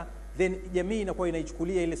biashara, then jamii inakuwa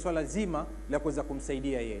inaichukulia ile swala zima la kuweza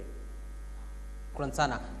kumsaidia yeye. Shukrani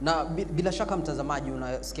sana. Na bila shaka mtazamaji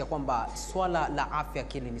unasikia kwamba swala la afya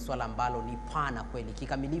akili ni swala ambalo ni pana kweli.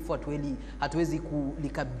 Kikamilifu hatuwezi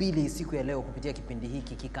kulikabili siku ya leo kupitia kipindi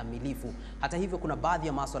hiki kikamilifu. Hata hivyo kuna baadhi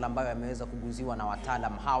ya masuala ambayo yameweza kuguziwa na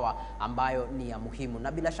wataalamu hawa ambayo ni ya muhimu.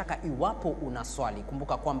 Na bila shaka iwapo una swali,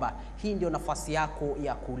 kumbuka kwamba hii ndio nafasi yako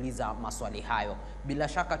ya kuuliza maswali hayo. Bila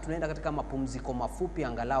shaka tunaenda katika mapumziko mafupi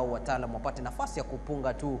angalau wataalamu wapate nafasi ya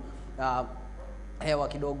kupunga tu hewa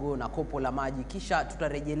kidogo na kopo la maji, kisha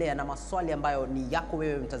tutarejelea na maswali ambayo ni yako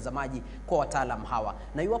wewe mtazamaji kwa wataalamu hawa.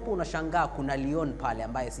 Na iwapo unashangaa kuna Leon pale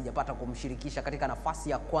ambaye sijapata kumshirikisha katika nafasi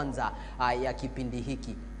ya kwanza ya kipindi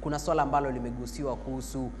hiki, kuna swala ambalo limegusiwa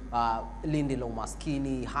kuhusu lindi la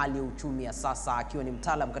umaskini, hali ya uchumi ya sasa, akiwa ni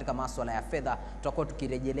mtaalamu katika masuala ya fedha. Tutakuwa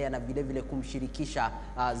tukirejelea na vile vile kumshirikisha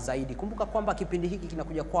zaidi. Kumbuka kwamba kipindi hiki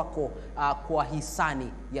kinakuja kwako kwa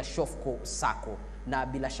hisani ya Shofco Sacco. Na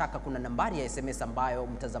bila shaka kuna nambari ya SMS ambayo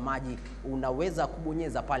mtazamaji unaweza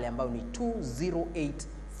kubonyeza pale ambayo ni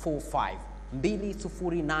 20845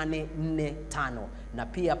 20845, na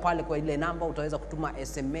pia pale kwa ile namba utaweza kutuma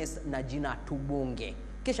SMS na jina Tubonge.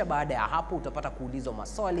 Kisha baada ya hapo utapata kuulizwa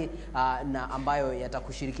maswali na ambayo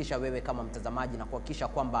yatakushirikisha wewe kama mtazamaji na kuhakikisha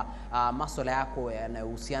kwamba masuala yako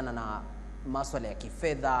yanayohusiana na masuala ya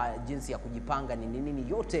kifedha, jinsi ya kujipanga, ni nini,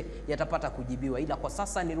 yote yatapata kujibiwa. Ila kwa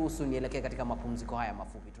sasa niruhusu nielekee katika mapumziko haya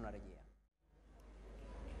mafupi, tunarejea.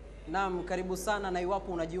 Naam, karibu sana, na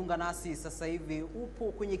iwapo unajiunga nasi sasa hivi, upo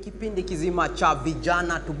kwenye kipindi kizima cha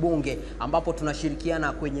Vijana Tubonge, ambapo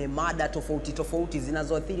tunashirikiana kwenye mada tofauti tofauti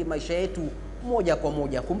zinazoathiri maisha yetu moja kwa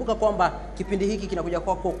moja. Kumbuka kwamba kipindi hiki kinakuja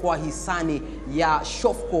kwako kwa hisani ya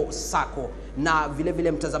Shofco Sacco. Na vile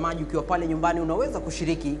vile mtazamaji ukiwa pale nyumbani unaweza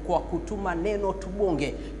kushiriki kwa kutuma neno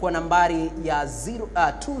Tubonge kwa nambari ya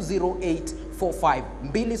 20845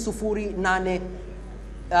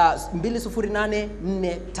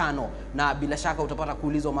 20845, na bila shaka utapata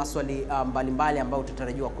kuulizwa maswali mbalimbali ambayo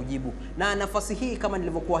tutatarajiwa kujibu. Na nafasi hii kama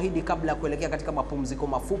nilivyokuahidi kabla ya kuelekea katika mapumziko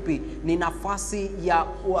mafupi, ni nafasi ya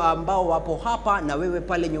ambao wapo hapa na wewe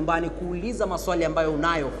pale nyumbani kuuliza maswali ambayo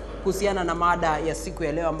unayo kuhusiana na mada ya siku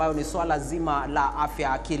ya leo ambayo ni swala zima la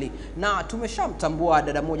afya akili. Na tumeshamtambua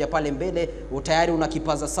dada moja pale mbele, tayari una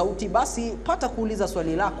kipaza sauti, basi pata kuuliza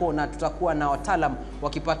swali lako na tutakuwa na wataalamu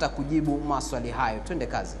wakipata kujibu maswali hayo. Twende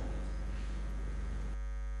kazi.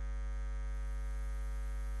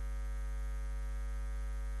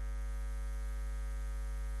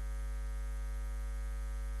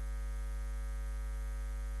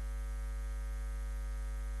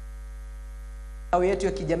 Yetu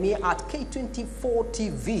ya kijamii at K24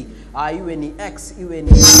 TV, iwe ni X, iwe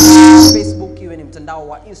ni Facebook, iwe ni mtandao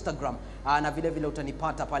wa Instagram, na vile vile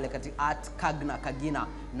utanipata pale katika at Kagna Kagina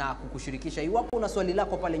na kukushirikisha. Iwapo una swali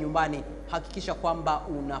lako pale nyumbani, hakikisha kwamba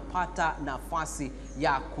unapata nafasi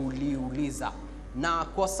ya kuliuliza. Na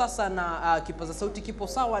kwa sasa na kipaza sauti kipo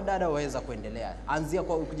sawa, dada waweza kuendelea. Anzia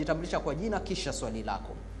kwa kujitambulisha kwa jina kisha swali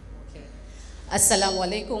lako. Assalamu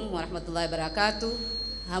alaikum wa rahmatullahi wa barakatuh.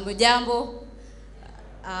 Hamujambo.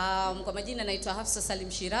 Kwa majina naitwa Hafsa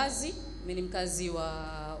Salim Shirazi, mimi ni mkazi wa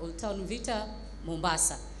Old Town Vita,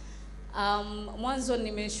 Mombasa. Mwanzo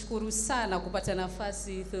nimeshukuru sana kupata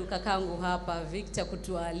nafasi kakangu hapa Victor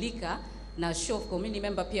kutualika na Shofco. Mimi ni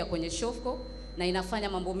member pia kwenye Shofco na inafanya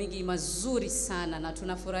mambo mingi mazuri sana na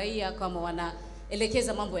tunafurahia kama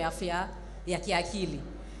wanaelekeza mambo ya afya ya kiakili.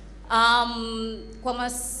 Kwa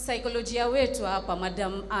masaikolojia wetu hapa,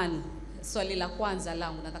 Madam Ann, swali la kwanza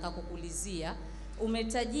langu nataka kukuulizia.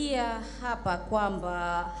 Umetajia hapa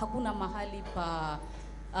kwamba hakuna mahali pa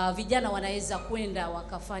vijana wanaweza kwenda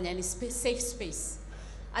wakafanya, yani safe space.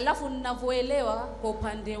 Alafu ninavyoelewa kwa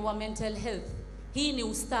upande wa mental health, hii ni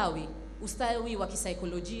ustawi wa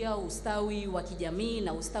kisaikolojia, ustawi wa kijamii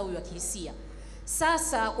na ustawi wa kihisia.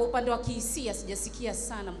 Sasa kwa upande wa kihisia sijasikia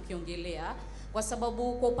sana mkiongelea, kwa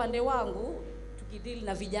sababu kwa upande wangu tukidili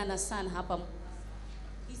na vijana sana hapa,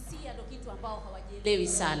 hisia ndio kitu ambao hawajielewi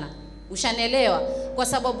sana. Ushanielewa? Kwa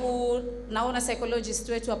sababu naona psychologist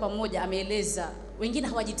wetu hapa mmoja ameeleza wengine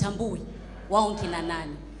hawajitambui wao kina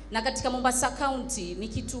nani. Na katika Mombasa County ni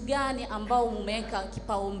kitu gani ambao mmeweka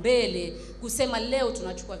kipaumbele kusema leo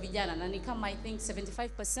tunachukua vijana? Na ni kama I think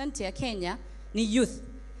 75% ya Kenya ni youth.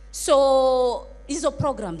 So hizo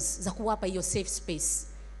programs za kuwapa hiyo safe space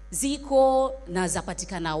ziko na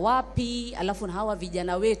zapatikana wapi? Alafu na hawa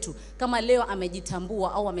vijana wetu kama leo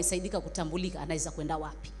amejitambua au amesaidika kutambulika, anaweza kwenda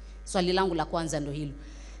wapi? Swali langu la kwanza ndio hilo.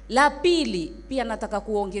 La pili, pia nataka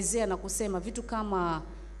kuongezea na kusema vitu kama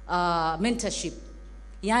mentorship.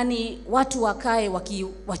 Yani watu wakae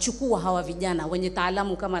wakiwachukua hawa vijana wenye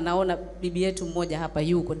taalamu, kama naona bibi yetu mmoja hapa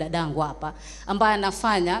yuko, dadangu hapa, ambaye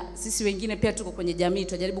anafanya, sisi wengine pia tuko kwenye jamii,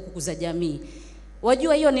 tunajaribu kukuza jamii.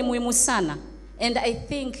 Wajua hiyo ni muhimu sana. And I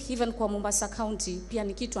think even kwa Mombasa County pia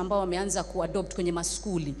ni kitu ambao wameanza kuadopt kwenye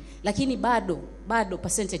maskuli, lakini bado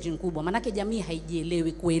percentage kubwa, manake jamii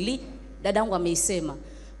haijielewi kweli. Dadangu ameisema,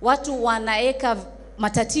 watu wanaeka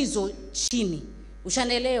matatizo chini.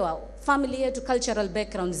 Ushanaelewa? Family yetu, cultural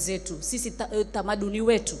background zetu, sisi tamaduni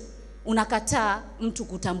wetu, unakataa mtu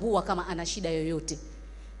kutambua kama ana shida yoyote.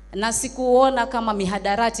 Na sikuona kama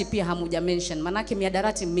mihadarati pia hamuja mention, manake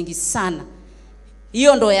mihadarati mingi sana.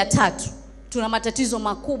 Hiyo ndo ya tatu. Tuna matatizo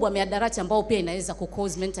makubwa mihadarati ambao pia inaweza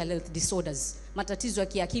cause mental health disorders. Matatizo ya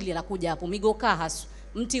kiakili yanakuja hapo. Migoka hasu.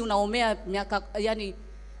 Mti unaomea miaka, yani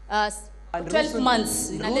 12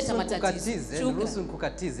 months inaleta matatizo. Ruhusu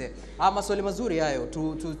nikukatize. Maswali mazuri hayo.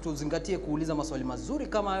 Tuzingatie kuuliza maswali mazuri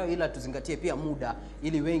kama hayo, ila tuzingatie pia muda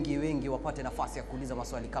ili wengi wapate nafasi ya kuuliza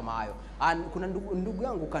maswali kama hayo. Kuna ndugu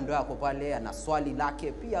yangu kando yako pale ana swali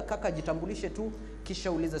lake pia. Kaka, jitambulishe tu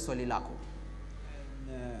kisha ulize swali lako.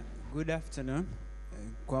 Good afternoon.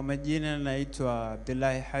 Kwa majina naitwa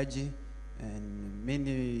Abdullahi Haji, and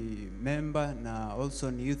mimi member na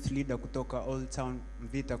also ni youth leader kutoka Old Town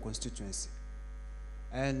Vita constituency.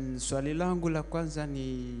 And swali langu la kwanza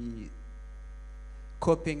ni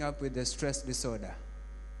coping up with the stress disorder.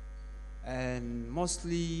 And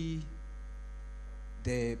mostly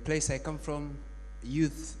the place I come from,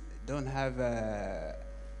 youth don't have a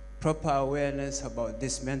proper awareness about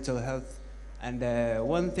this mental health. And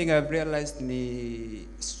one thing I've realized ni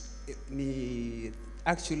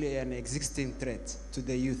actually an existing threat to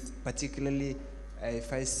the youth, particularly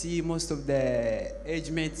if I see most of the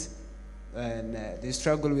age mates and they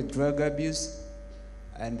struggle with drug abuse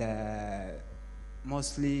and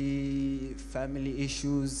mostly family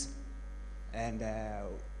issues, and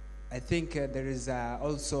I think there is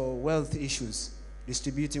also wealth issues,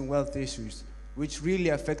 distributing wealth issues, which really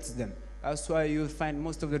affects them. That's why you'll find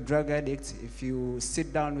most of the drug addicts, if you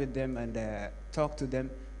sit down with them and talk to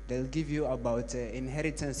them, they'll give you about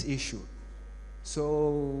inheritance issue.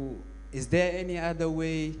 So is there any other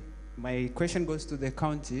way? My question goes to the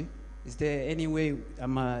county. Is there any way,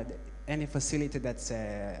 any facility that's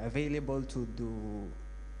available to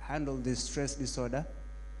handle this stress disorder?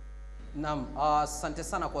 Naam, asante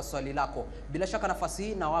sana kwa swali lako. Bila shaka nafasi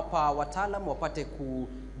hii nawapa wataalamu wapate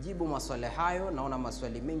kujibu maswali hayo. Naona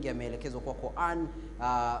maswali mengi yameelekezwa kwako Ann,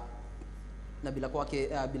 na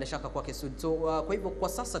bila shaka kwake Sud. So kwa hivyo kwa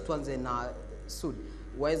sasa tuanze na Sud.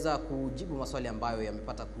 Waweza kujibu maswali ambayo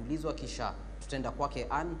yamepata kuulizwa, kisha tutaenda kwake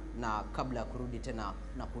Ann, na kabla ya kurudi tena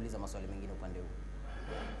na kuuliza maswali mengine upande huu.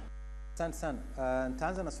 Asante sana.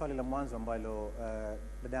 Nitaanza na swali la mwanzo ambalo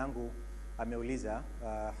dada yangu ameuliza,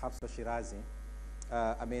 Hafsa Shirazi.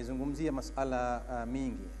 Amezungumzia masuala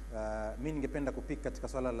mingi. Mimi ningependa kupika katika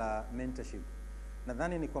swala la mentorship.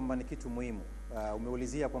 Nadhani ni kwamba ni kitu muhimu.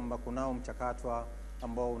 Umeulizia kwamba kunao mchakato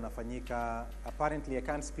ambao unafanyika. Apparently I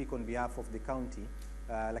can't speak on behalf of the county,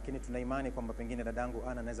 lakini tuna imani kwamba pengine dadangu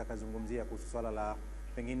Ana anaweza kuzungumzia kuhusu swala la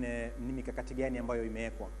pengine ni mikakati gani ambayo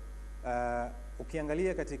imewekwa.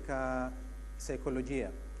 Ukiangalia katika saikolojia,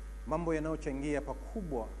 mambo yanayochangia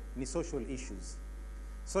pakubwa ni social issues.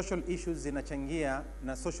 Social issues zinachangia,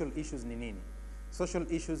 na social issues ni nini? Social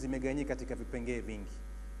issues zimegawanyika katika vipengee vingi.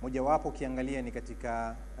 Mojawapo ukiangalia ni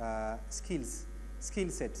katika skill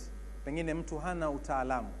set. Pengine mtu hana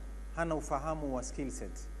utaalamu, hana ufahamu wa skill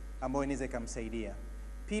set ambao inaweza ikamsaidia.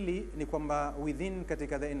 Pili ni kwamba within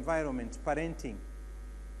katika the environment, parenting,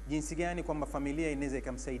 jinsi gani kwamba familia inaweza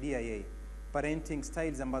ikamsaidia yeye, parenting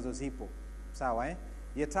styles ambazo zipo, sawa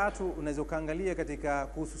Ya tatu unaweza ukaangalia katika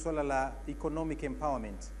kuhusu swala la economic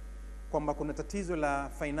empowerment, kwamba kuna tatizo la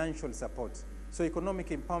financial support. So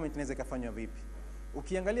economic empowerment inaweza ikafanywa vipi?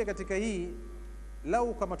 Ukiangalia katika hii,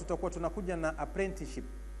 lau kama tutakuwa tunakuja na apprenticeship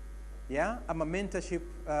ama mentorship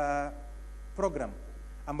program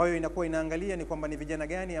ambayo inakuwa inaangalia ni kwamba ni vijana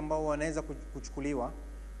gani ambao wanaweza kuchukuliwa.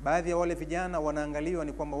 Baadhi ya wale vijana wanaangaliwa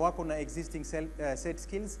ni kwamba wako na existing set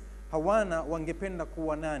skills, hawana, wangependa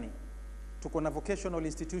kuwa nani. Tuko na vocational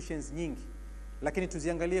institutions nyingi, lakini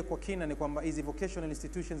tuziangalie kwa kina ni kwamba hizi vocational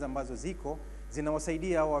institutions ambazo ziko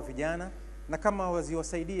zinawasaidia hawa vijana, na kama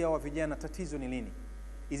hawaziwasaidia hawa vijana, tatizo ni nini?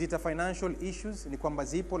 Is it a financial issues? Ni kwamba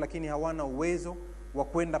zipo lakini hawana uwezo wa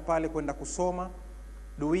kwenda pale kwenda kusoma.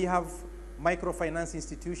 Do we have microfinance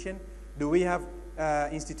institution? Do we have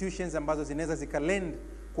institutions ambazo zinaweza zikalend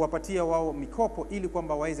kuwapatia wao mikopo ili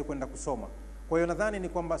kwamba waweze kwenda kusoma? Kwa hiyo nadhani ni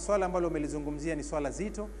kwamba swala ambalo umelizungumzia ni swala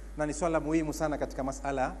zito na ni swala muhimu sana katika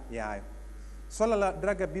masala ya hayo. Swala la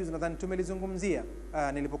drug abuse nadhani tumelizungumzia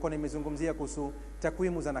nilipokuwa nimezungumzia kuhusu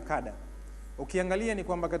takwimu za NACADA. Ukiangalia ni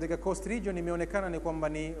kwamba katika Coast Region imeonekana ni kwamba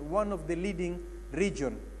ni one of the leading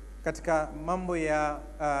region katika mambo ya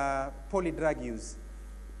poly drug use.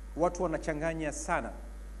 Watu wanachanganya sana.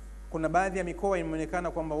 Kuna baadhi ya mikoa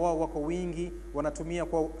imeonekana kwamba wao wako wingi, wanatumia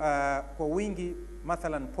kwa wingi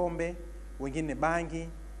mathalan pombe, wengine bangi.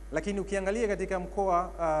 Lakini ukiangalia katika mkoa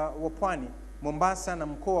wa Pwani, Mombasa na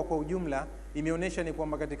mkoa kwa ujumla, imeonyesha ni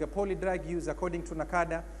kwamba katika poly drug use according to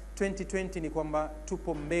NACADA 2020 ni kwamba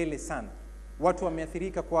tupo mbele sana. Watu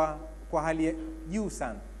wameathirika kwa hali ya juu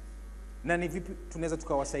sana. Na ni vipi tunaweza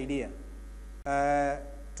tukawasaidia?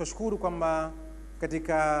 Tushukuru kwamba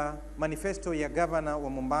katika manifesto ya governor wa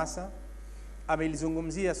Mombasa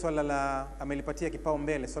amelizungumzia swala la, amelipatia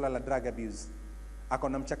kipaumbele swala la drug abuse.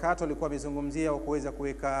 Akona mchakato alikuwa amezungumzia wa kuweza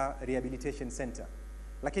kuweka rehabilitation center.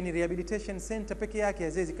 Lakini rehabilitation center peke yake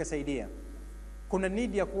haziwezi kusaidia. Kuna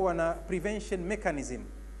need ya kuwa na prevention mechanism.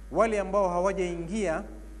 Wale ambao hawajaingia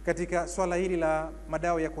katika swala hili la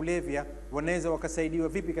madawa ya kulevya wanaweza wakasaidiwa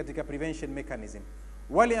vipi katika prevention mechanism?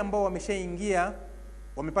 Wale ambao wameshaingia,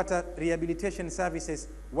 wamepata rehabilitation services,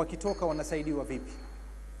 wakitoka wanasaidiwa vipi?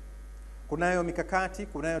 Kunayo mikakati,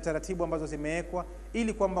 kunayo taratibu ambazo zimewekwa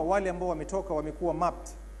ili kwamba wale ambao wametoka wamekuwa mapped,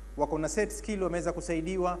 wako na set skill, wameweza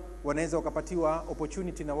kusaidiwa, wanaweza wakapatiwa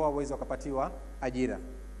opportunity na wao waweza wakapatiwa ajira.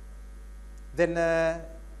 Then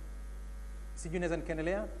sijui naweza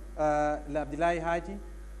nikaendelea la Abdullahi Haji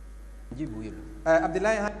jibu hilo.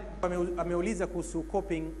 Abdullahi Haji ameuliza kuhusu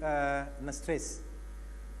coping na stress.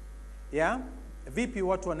 Vipi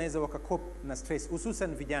watu wanaweza wakacope na stress,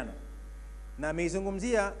 hususan vijana? Na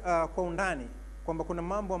ameizungumzia kwa undani kwamba kuna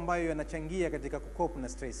mambo ambayo yanachangia katika kucope na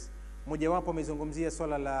stress. Mojawapo amezungumzia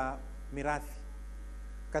swala la mirathi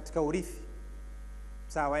katika urithi.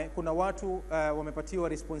 Sawa, kuna watu wamepatiwa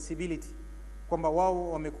responsibility kwamba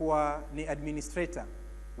wao wamekuwa ni administrator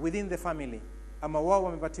within the family, ama wao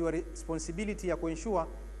wamepatiwa responsibility ya kuensure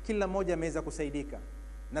kila mmoja ameweza kusaidika.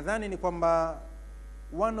 Nadhani ni kwamba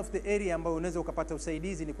one of the area ambayo unaweza ukapata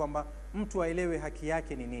usaidizi ni kwamba mtu aelewe haki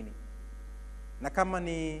yake ni nini. Na kama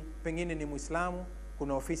ni pengine ni Muislamu,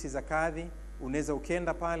 kuna ofisi za kadhi, unaweza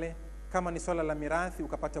ukienda pale. Kama ni swala la mirathi,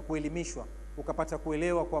 ukapata kuelimishwa, ukapata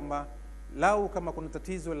kuelewa kwamba lau kama kuna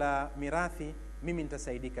tatizo la mirathi, mimi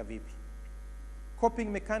nitasaidika vipi. Coping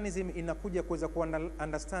mechanism inakuja kuweza ku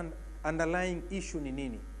understand underlying issue ni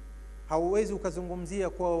nini. Hauwezi ukazungumzia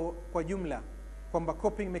kwa jumla kwamba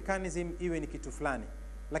coping mechanism iwe ni kitu fulani,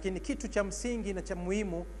 lakini kitu cha msingi na cha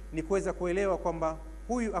muhimu ni kuweza kuelewa kwamba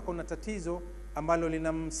huyu ako na tatizo ambalo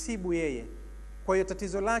linamsibu yeye. Kwa hiyo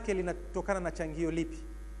tatizo lake linatokana na changio lipi?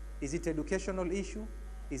 Is it educational issue?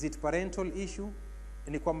 Is it parental issue?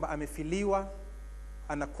 Ni kwamba amefiliwa,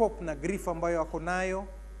 ana cope na grief ambayo ako nayo.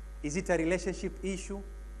 Is it a relationship issue?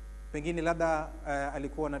 Pengine labda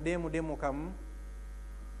alikuwa na demo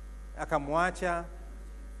akamwacha.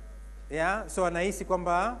 So anahisi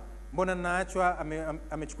kwamba mbona naachwa,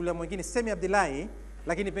 amechukulia mwingine. Semi Abdullahi,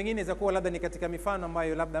 lakini pengine inaweza kuwa labda ni katika mifano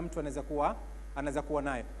ambayo labda mtu anaweza kuwa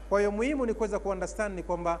nayo. Kwa hiyo muhimu ni kuweza kuunderstand ni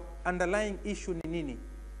kwamba underlying issue ni nini.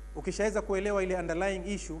 Ukishaweza kuelewa ile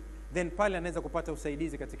underlying issue, then pale anaweza kupata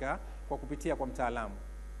usaidizi kwa kupitia kwa mtaalamu.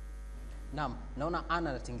 Naam, naona Ana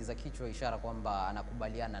anatingiza kichwa ishara kwamba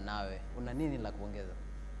anakubaliana nawe. Una nini la kuongeza?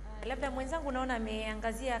 Labda mwenzangu naona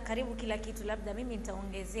ameangazia karibu kila kitu, labda mimi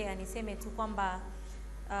nitaongezea niseme tu kwamba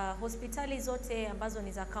hospitali zote ambazo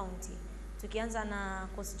ni za county, tukianza na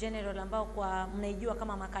Coast General ambao kwa mnaijua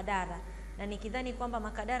kama Makadara, na nikidhani kwamba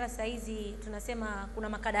Makadara saizi tunasema kuna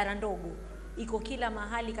Makadara ndogo iko kila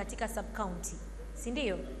mahali katika sub county, si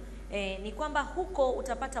ndio? Ni kwamba huko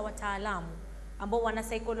utapata wataalamu ambao wana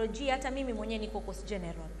saikolojia. Hata mimi mwenyewe niko Coast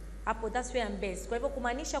General hapo, that's where I'm based. Kwa hivyo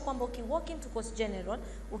kumaanisha kwamba ukiwalk into Coast General,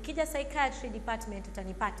 ukija psychiatry department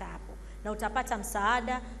utanipata hapo na utapata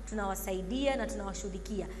msaada, tunawasaidia na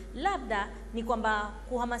tunawashughulikia. Labda ni kwamba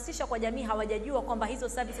kuhamasisha kwa jamii, hawajajua kwamba hizo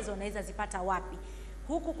services wanaweza zipata wapi.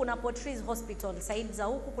 Huku kuna Portrees Hospital, side za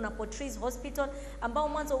huku kuna Portrees Hospital ambao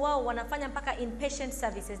mwanzo wao wanafanya mpaka inpatient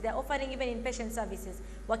services. They are offering even inpatient services.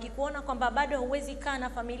 Wakikuona kwamba bado huwezi kaa na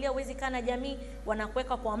familia, huwezi kaa na jamii,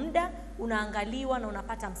 wanakuweka kwa muda, unaangaliwa na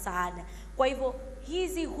unapata msaada. Kwa hivyo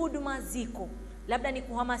hizi huduma ziko. Labda ni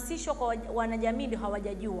kuhamasishwa kwa wanajamii ndio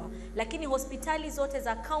hawajajua. Lakini hospitali zote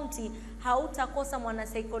za county hautakosa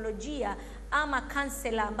mwanasaikolojia ama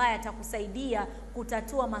counselor ambaye atakusaidia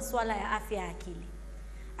kutatua masuala ya afya ya akili.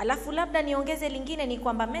 Alafu labda niongeze lingine ni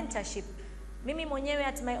kwamba mentorship. Mimi mwenyewe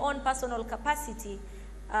at my own personal capacity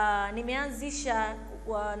nimeanzisha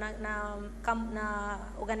na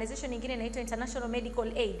organization nyingine inaitwa International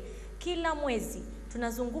Medical Aid. Kila mwezi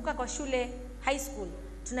tunazunguka kwa shule high school,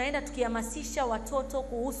 tunaenda tukihamasisha watoto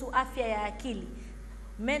kuhusu afya ya akili,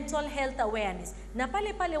 mental health awareness, na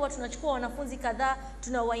pale watu tunachukua wanafunzi kadhaa,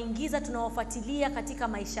 tunawaingiza, tunawafuatilia katika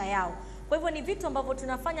maisha yao. Kwa hivyo ni vitu ambavyo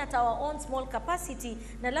tunafanya at our own small capacity,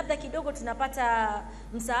 na labda kidogo tunapata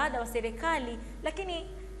msaada wa serikali, lakini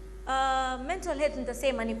mental health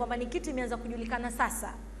nitasema ni kwamba ni kitu imeanza kujulikana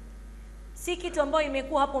sasa, si kitu ambayo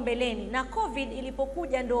imekuwa hapo mbeleni. Na COVID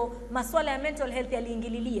ilipokuja ndo masuala ya mental health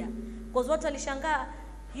yaliingililia, kwa sababu watu walishangaa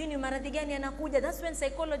hii ni maradhi gani yanakuja. That's when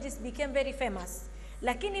psychologists became very famous.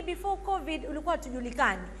 Lakini before COVID ulikuwa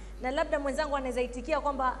hatujulikani, na labda mwenzangu anaweza itikia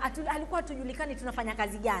kwamba alikuwa hatujulikani tunafanya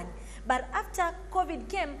kazi gani. But after COVID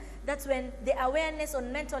came, that's when the awareness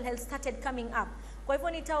on mental health started coming up. Kwa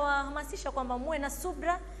hivyo nitawahamasisha kwamba muwe na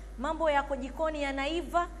subra, mambo yako jikoni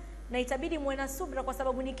yanaiva, na itabidi muwe na subra kwa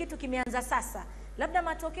sababu ni kitu kimeanza sasa. Labda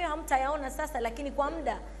matokeo hamtayaona sasa, lakini kwa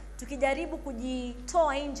muda tukijaribu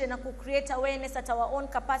kujitoa nje na create awareness at our own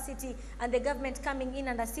capacity and the government coming in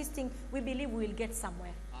and assisting, we believe we will get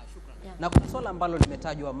somewhere. Yeah. Na kuna swala ambalo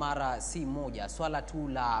limetajwa mara si moja, swala tu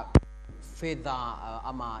la fedha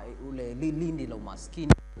ama ule lindi la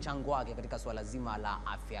umaskini, mchango wake katika swala zima la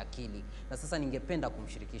afya akili. Na sasa ningependa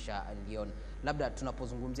kumshirikisha Leon, labda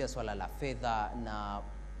tunapozungumzia swala la fedha, na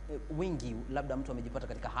wengi labda mtu amejipata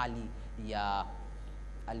katika hali ya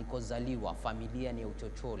alikozaliwa, familia ni ya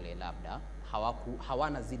uchochole, labda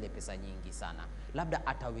hawana zile pesa nyingi sana, labda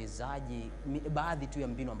atawezaje baadhi tu ya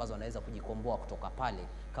mbinu ambazo anaweza kujikomboa kutoka pale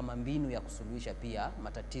kama mbinu ya kusuluhisha pia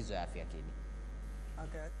matatizo ya afya akili?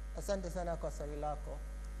 Okay, asante sana kwa swali lako.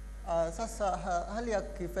 Sasa hali ya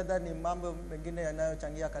kifedha ni mambo mengine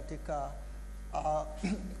yanayochangia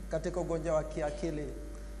katika ugonjwa wa kiakili.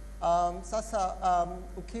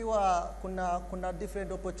 Ukiwa kuna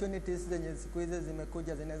different opportunities zenye siku hizi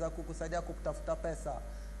zimekuja zinaweza kukusaidia kutafuta pesa.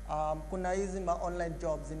 Kuna hizi online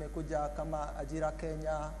jobs zimekuja kama Ajira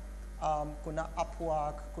Kenya, kuna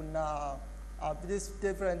Upwork, kuna these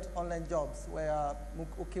different online jobs where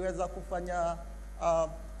ukiweza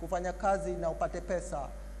kufanya kazi na upate pesa.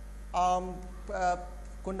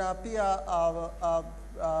 Kuna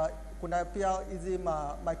pia hizi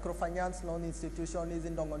microfinance loan institution hizi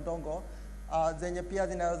ndongo zenye pia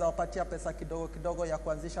zinaweza wapatia pesa kidogo kidogo ya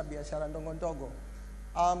kuanzisha biashara ndongo.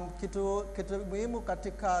 Kitu muhimu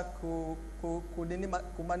katika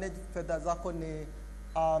kumanage fedha zako ni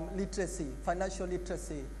literacy, financial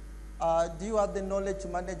literacy. Do you have the knowledge to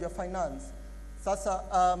manage your finance?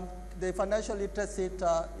 Sasa the financial literacy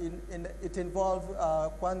it involve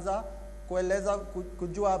kwanza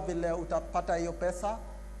kujua vile utapata hiyo pesa.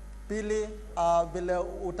 Pili, vile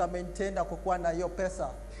uta-maintain na kukuwa na hiyo pesa.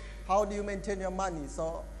 How do you maintain your money?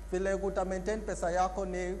 So vile uta-maintain pesa yako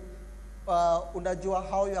ni unajua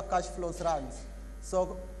how your cash flows runs.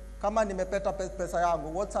 So kama nimepata pesa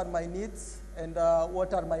yangu, what are my needs and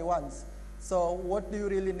what are my wants? So what do you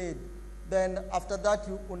really need? Then after that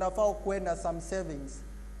unafaa kuwe na some savings.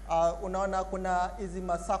 Unaona kuna hizi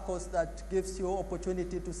SACCOs that gives you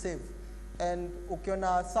opportunity to save. And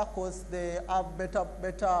ukiona SACCOs, they have better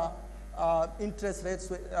interest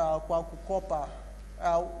rates kwa kukopa.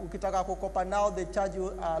 Ukitaka kukopa now, they charge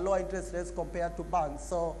you lower interest rates compared to banks.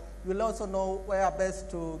 So you'll also know where best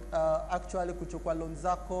to actually kuchukua loan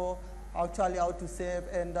zako, actually how to save,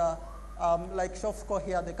 and like Shofco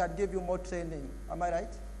here, they can give you more training. Am I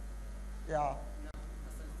right? Yeah.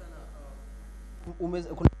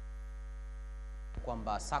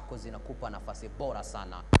 Kwamba sako zinakupa nafasi bora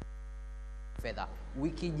sana fedha.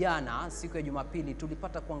 Wiki jana siku ya Jumapili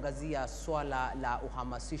tulipata kuangazia swala la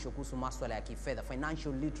uhamasisho kuhusu masuala ya kifedha,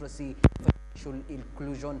 financial literacy, financial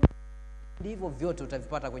inclusion. Ndivyo vyote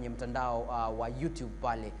utavipata kwenye mtandao wa YouTube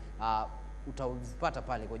pale. Utavipata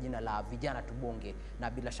pale kwa jina la Vijana Tubonge, na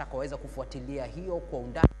bila shaka waweza kufuatilia hiyo kwa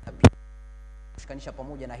undani na pia kushikanisha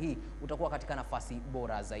pamoja na hii, utakuwa katika nafasi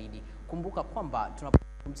bora zaidi. Kumbuka kwamba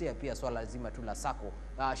tunapozungumzia pia swala zima tu la sako,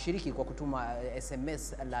 shiriki kwa kutuma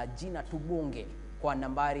SMS la jina Tubonge kwa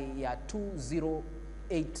nambari ya 20845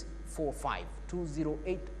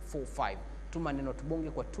 20845. Tuma neno Tubonge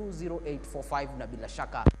kwa 20845 na bila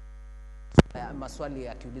shaka maswali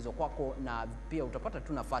yakiulizwa kwako, na pia utapata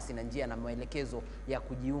tu nafasi na njia na maelekezo ya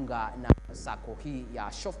kujiunga na sako hii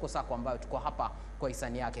ya Shofco Sako ambayo tuko hapa kwa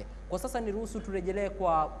hisani yake. Kwa sasa niruhusu turejelee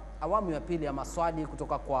kwa awamu ya pili ya maswali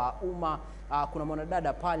kutoka kwa umma. Kuna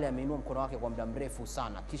mwanadada pale ameinua mkono wake kwa muda mrefu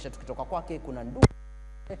sana, kisha tukitoka kwake kuna ndugu,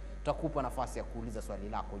 tutakupa nafasi ya kuuliza swali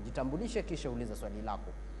lako. Jitambulishe kisha uliza swali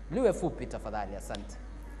lako, liwe fupi tafadhali. Asante.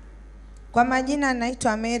 Kwa majina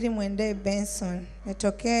naitwa Mary Mwende Benson,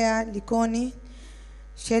 natokea Likoni,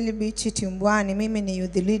 Shelly Beach, Timbwani. Mimi ni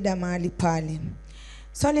youth leader mahali pale.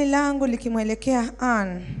 Swali langu likimwelekea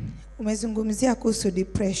Ann, umezungumzia kuhusu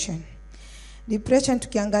depression. Depression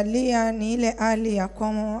tukiangalia ni ile hali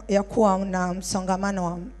ya kuwa na msongamano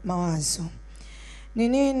wa mawazo. Ni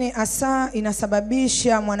nini hasa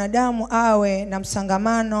inasababisha mwanadamu awe na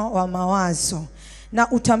msongamano wa mawazo,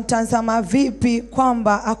 na utamtazama vipi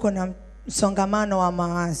kwamba ako na msongamano wa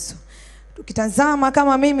mawazo? Tukitazama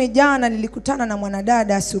kama mimi jana nilikutana na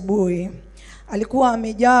mwanadada asubuhi, alikuwa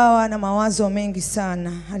amejawa na mawazo mengi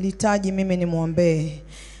sana, alihitaji mimi nimwombee,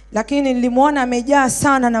 lakini nilimuona amejaa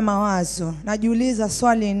sana na mawazo. Najiuliza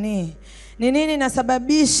swali ni nini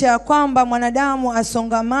nasababisha kwamba mwanadamu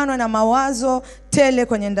asongamanwe na mawazo tele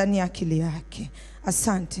kwenye ndani ya akili yake?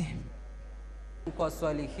 Asante. Kwa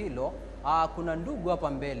swali hilo, kuna ndugu hapa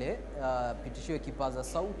mbele, pitishiwe kipaza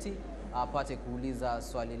sauti apate kuuliza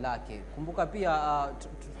swali lake. Kumbuka pia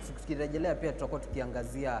tukirejelea pia tutakuwa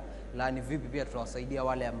tukiangazia la ni vipi pia tutawasaidia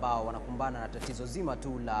wale ambao wanakumbana na tatizo zima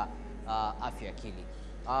tu la afya ya akili.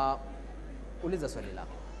 Uliza swali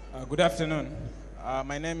lako. Good afternoon.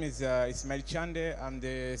 My name is Ismail Chande. I'm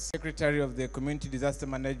the Secretary of the Community Disaster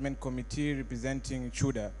Management Committee representing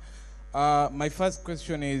CHUDA. My first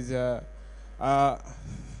question is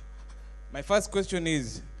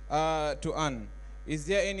to Ann. Is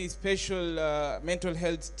there any special mental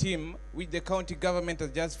health team which the county government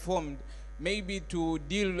has just formed, maybe to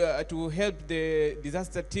deal to help the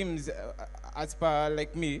disaster teams? As per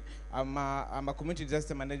like me, I'm a community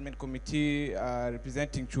disaster management committee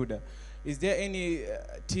representing CHUDA. Is there any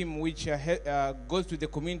team which goes to the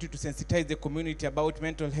community to sensitize the community about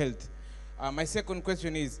mental health? My second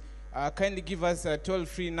question is, kindly give us a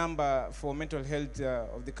toll-free number for mental health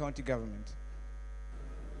of the county government.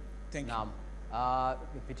 Thank you.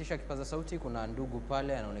 Pitisha kipaza sauti. Kuna ndugu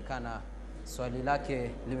pale anaonekana swali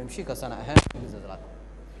lake limemshika sana. Uliza lako.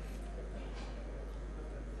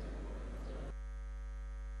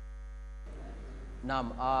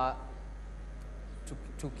 Naam,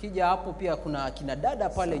 tukija hapo pia kuna kina dada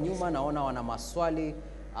pale nyuma, naona wana maswali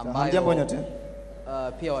ambayo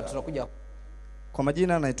pia tutakuja. Kwa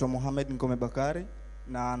majina naitwa Mohamed Ngome Bakari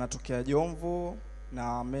na natokea Jomvu,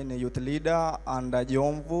 na mimi youth leader under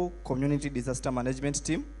Jomvu Community Disaster Management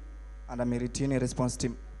Team under Meritini Response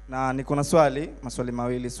Team. Na niko na maswali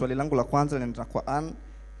mawili. Swali langu la kwanza linaenda kwa Ann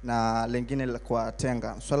na lingine kwa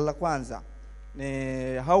Tenga. Swali la kwanza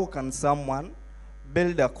ni how can someone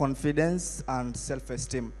build a confidence and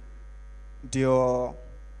self-esteem ndio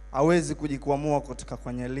hawezi kujikwamua kutoka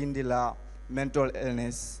kwenye lindi la mental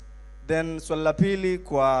illness? Then swali la pili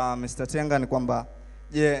kwa Mr. Tenga ni kwamba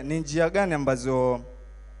ni njia gani ambazo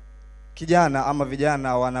kijana ama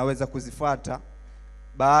vijana wanaweza kuzifuata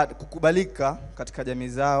baada kukubalika katika jamii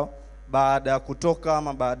zao baada kutoka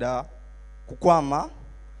ama baada kukwama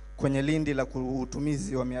kwenye lindi la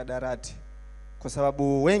utumizi wa mihadarati? Kwa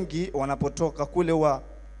sababu wengi wanapotoka kule huwa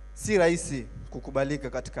si rahisi kukubalika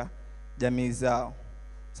katika jamii zao.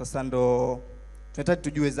 Sasa ndo tunataka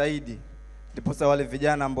tujue zaidi, ndipo wale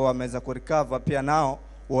vijana ambao wameweza kurecover pia nao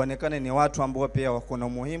waonekane ni watu ambao pia wako na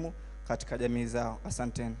umuhimu katika jamii zao.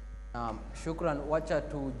 Asanteni. Shukran. Wacha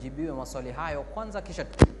tujibiwe maswali hayo kwanza kisha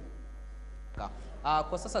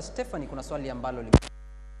kwa sasa Stephanie, kuna swali ambalo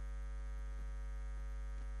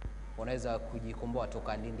wanaweza kujikomboa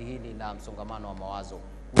toka lindi hili la msongamano wa mawazo.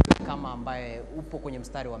 Kama ambaye upo kwenye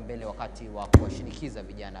mstari wa mbele wakati wa kuwashinikiza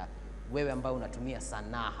vijana, wewe ambaye unatumia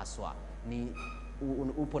sanaa haswa, ni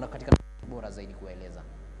upo na katika bora zaidi kueleza?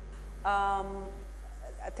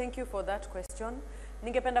 Thank you for that question.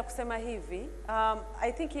 Ningependa kusema hivi,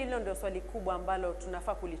 I think hilo ndio swali kubwa ambalo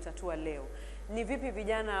tunafaa kulitatua leo. Ni vipi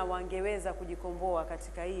vijana wangeweza kujikomboa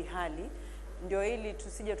katika hii hali, ndio ili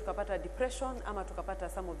tusije tukapata depression ama tukapata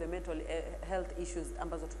some of the mental health issues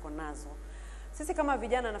ambazo tuko nazo. Sisi kama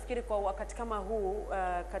vijana, nafikiri kwa wakati kama huu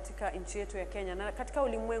katika nchi yetu ya Kenya na katika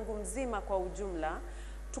ulimwengu mzima kwa ujumla,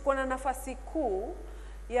 tuko na nafasi kuu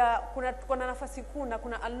na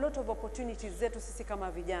kuna a lot of opportunities zetu sisi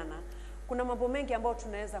kama vijana. Kuna mambo mengi ambayo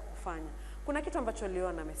tunaweza kufanya. Kuna kitu ambacho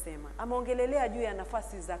Leon amesema, ameongelelea juu ya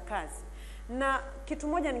nafasi za kazi. Na kitu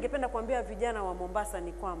moja ningependa kuambia vijana wa Mombasa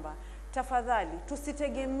ni kwamba tafadhali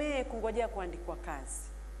tusitegemee kungojea kuandikwa kazi.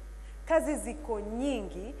 Kazi ziko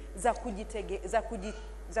nyingi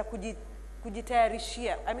za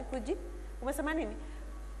kujitayarishia. Umesema nini?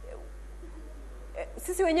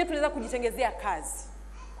 Sisi wenyewe tunaweza kujitengezea kazi.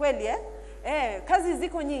 Kweli kazi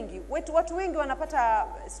ziko nyingi. Watu wengi wanapata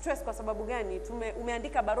stress kwa sababu gani?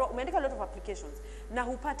 Umeandika barua, umeandika a lot of applications na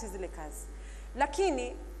hupati zile kazi.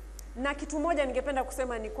 Lakini na kitu moja ningependa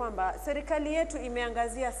kusema ni kwamba serikali yetu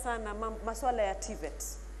imeangazia sana masuala ya TVET.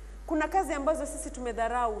 Kuna kazi ambazo sisi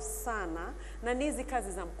tumedharau sana, na ni hizi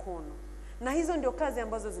kazi za mkono. Na hizo ndio kazi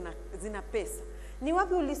ambazo zina pesa. Ni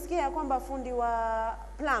wapi ulisikia kwamba fundi wa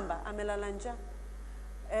plumber amelala njaa?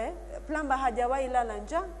 Plumber hajawahi lala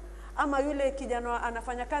njaa. Ama yule kijana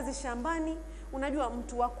anafanya kazi shambani, unajua,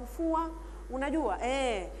 mtu wa kufua, unajua,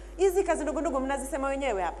 hizi kazi ndogo ndogo mnazisema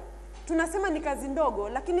wenyewe hapa. Tunasema ni kazi ndogo,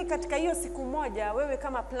 lakini katika hiyo siku moja wewe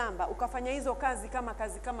kama plumber ukafanya hizo kazi kama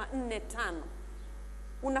 4-5,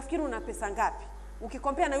 unafikiri una pesa ngapi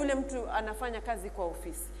ukikompea na yule mtu anafanya kazi kwa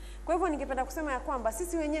ofisi? Kwa hivyo ningependa kusema ya kwamba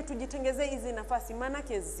sisi wenyewe tujitengezee hizi nafasi,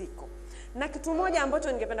 manake ziko. Na kitu moja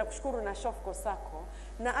ambacho ningependa kushukuru na Shofco Sacco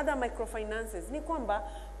na other microfinances ni kwamba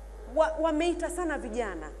wameita sana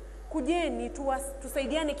vijana, kujeni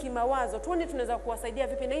tusaidiane kimawazo, tuone tunaweza kuwasaidia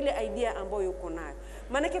vipi na ile idea ambayo uko nayo.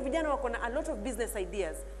 Manake vijana wako na a lot of business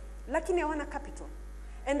ideas, lakini hawana capital.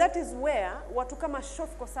 And that is where watu kama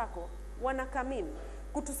Shofco Sacco wanakamini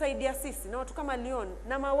kutusaidia sisi, na watu kama Leon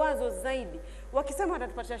na mawazo zaidi. Wakisema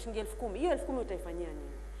watatupatia shilingi 10,000, hiyo 10,000 utaifanyia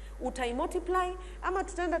nini? Utai-multiply ama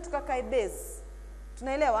tutaenda tukakae base?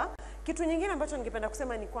 Tunaelewa? Kitu nyingine ambacho ningependa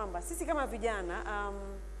kusema ni kwamba sisi kama vijana,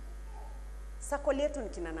 sako letu ni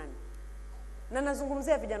kina nani? Na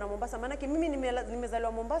nazungumzia vijana wa Mombasa, maanake mimi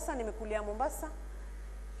nimezaliwa Mombasa, nimekulia Mombasa,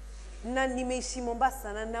 na nimeishi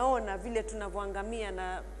Mombasa, na naona vile tunavyoangamia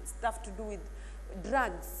na stuff to do with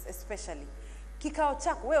drugs especially. Kikao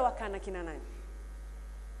chako wewe wakana kina nani?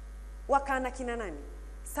 Wakana kina nani?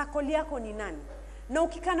 Sakoli yako ni nani? Na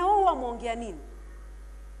ukikana wao wameongea nini?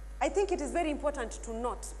 I think it is very important to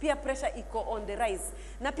note peer pressure iko on the rise.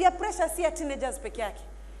 Na peer pressure si ya teenagers peke yake.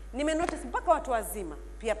 Nimenotice mpaka watu wazima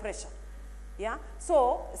peer pressure. Yeah?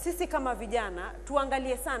 So sisi kama vijana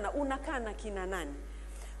tuangalie sana unakaa na kina nani.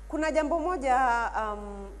 Kuna jambo moja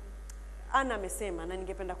Ana amesema na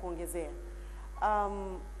ningependa kuongezea.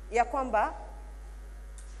 Ya kwamba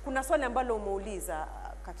kuna swali ambalo umeuliza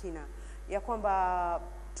Kakina, ya kwamba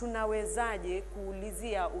tunawezaje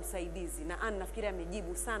kuulizia usaidizi, na Ana nafikiri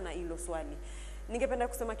amejibu sana hilo swali. Ningependa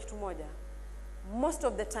kusema kitu moja. Most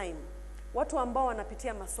of the time watu ambao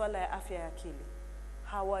wanapitia masuala ya afya ya akili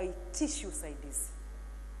hawaitishi usaidizi,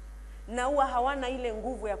 na huwa hawana ile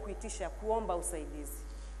nguvu ya kuitisha kuomba usaidizi.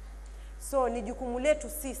 So ni jukumu letu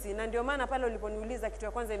sisi, na ndio maana pale uliponiuliza kitu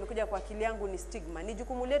ya kwanza imekuja kwa akili yangu ni stigma. Ni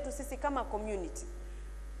jukumu letu sisi kama community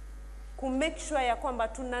make sure ya kwamba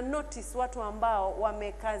tuna notice watu ambao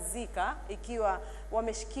wamekazika, ikiwa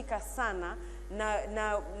wameshikika sana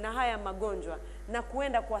na haya magonjwa, na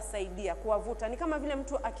kuenda kuwasaidia, kuwavuta. Ni kama vile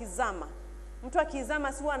mtu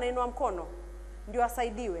akizama si anainua mkono ndio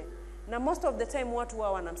asaidiwe, na most of the time watu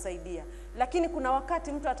wao wanamsaidia, lakini kuna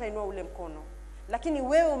wakati mtu atainua ule mkono, lakini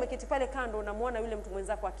wewe umeketi pale kando unamuona yule mtu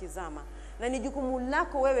mwenzako akizama, na ni jukumu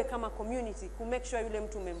lako wewe kama community make sure yule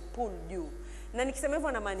mtu umempull juu. Na nikisema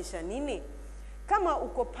hivyo namaanisha nini? Kama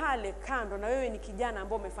uko pale kando na wewe ni kijana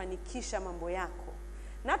ambaye umefanikisha mambo yako,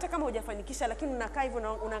 na hata kama hujafanikisha lakini unakaa hivyo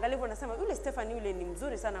na unaangalia hivyo unasema yule Stefan yule ni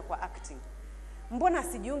mzuri sana kwa acting, mbona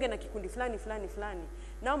asijiunge na kikundi fulani fulani fulani?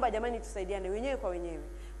 Naomba jamani tusaidiane wenyewe kwa wenyewe.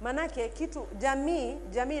 Manake kitu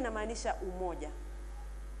jamii inamaanisha umoja.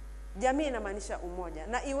 Jamii inamaanisha umoja,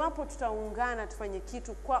 na iwapo tutaungana tufanye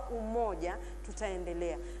kitu kwa umoja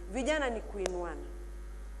tutaendelea. Vijana ni kuinuana.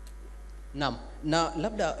 Naam, na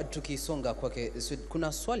labda tukisonga kwake,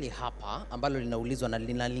 kuna swali hapa ambalo linaulizwa na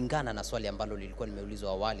linalingana na swali ambalo lilikuwa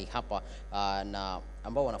limeulizwa awali hapa, na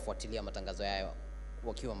ambao wanafuatilia matangazo yayo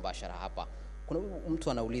wakiwa mbashara hapa. Kuna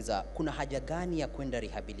mtu anauliza, kuna haja gani ya kwenda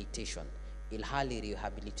rehabilitation ilhali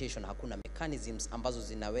rehabilitation hakuna mechanisms ambazo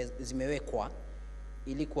zimewekwa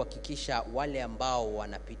ili kuhakikisha wale ambao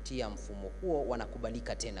wanapitia mfumo huo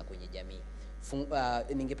wanakubalika tena kwenye jamii?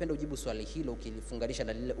 Ningependa ujibu swali hilo ukilifunganisha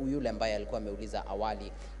na yule ambaye alikuwa ameuliza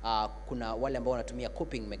awali. Kuna wale ambao wanatumia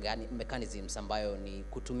coping mechanisms ambayo ni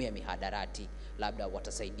kutumia mihadarati, labda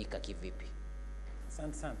watasaidika kivipi?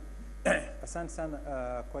 Asante sana. Asante sana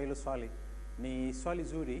kwa hilo swali. Ni swali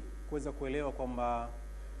zuri kuweza kuelewa kwamba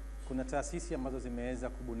kuna taasisi ambazo zimeweza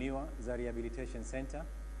kubuniwa za rehabilitation center,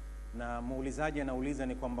 na muulizaji anauliza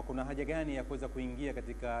ni kwamba kuna haja gani ya kuweza kuingia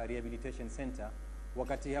katika rehabilitation center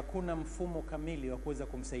wakati hakuna mfumo kamili wa kuweza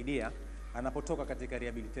kumsaidia anapotoka katika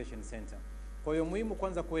rehabilitation center. Kwa hiyo muhimu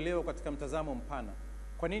kwanza kuelewa katika mtazamo mpana,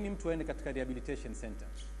 kwa nini mtu aende katika rehabilitation center.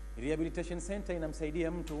 Rehabilitation center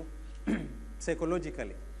inamsaidia mtu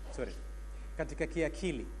psychologically, katika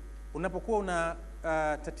kiakili. Unapokuwa una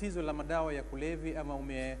tatizo la madawa ya kulevya ama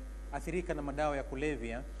umeathirika na madawa ya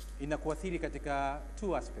kulevya, inakuathiri katika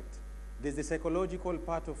two aspects. There's the psychological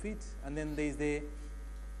part of it, and then there's the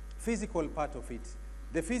physical part of it.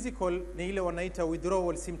 The physical ni ile wanaita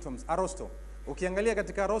withdrawal symptoms, arrosto. Ukiangalia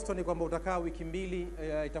katika arrosto ni kwamba utakaa wiki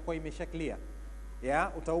 2 itakuwa imesha clear.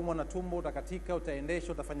 Utaumwa na tumbo, utakatika,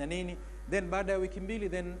 utaendesha, utafanya nini, then baada ya wiki 2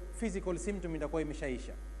 then physical symptom itakuwa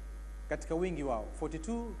imeshaisha katika wingi wao,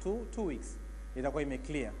 42 to 2 weeks itakuwa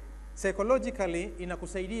imeclear. Psychologically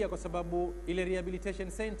inakusaidia kwa sababu ile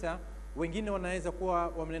rehabilitation center, wengine wanaweza kuwa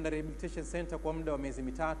wameenda rehabilitation center kwa muda wa miezi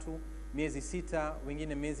 3, miezi 6,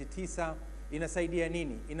 wengine miezi 9. Inasaidia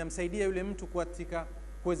nini? Inamsaidia yule mtu katika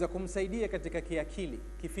kuweza kumsaidia katika kiakili,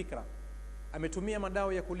 kifikra. Ametumia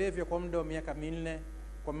madawa ya kulevya kwa muda wa miaka 4,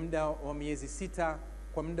 kwa muda wa miezi 6,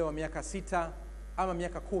 kwa muda wa miaka 6 ama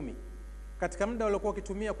miaka 10. Katika muda waliokuwa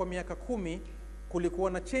wakitumia kwa miaka 10,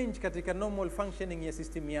 kulikuwa na change katika normal functioning ya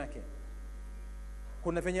system yake.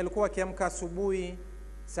 Kuna venye alikuwa akiamka asubuhi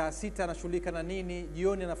saa 6 anashughulika na nini,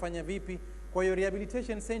 jioni anafanya vipi. Kwa hiyo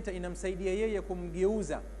rehabilitation center inamsaidia yeye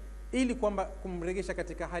kumgeuza ili kwamba kumregesha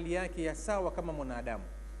katika hali yake ya sawa kama mwanadamu.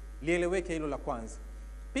 Lieleweke hilo la kwanza.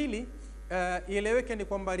 Pili, ieleweke ni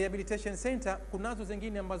kwamba rehabilitation center kunazo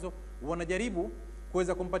zingine ambazo wanajaribu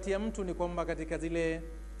kuweza kumpatia mtu ni kwamba katika zile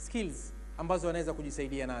skills ambazo wanaweza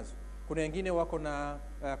kujisaidia nazo. Kuna wengine wako na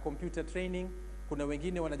computer training, kuna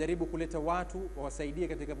wengine wanajaribu kuleta watu wawasaidie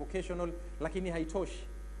katika vocational, lakini haitoshi.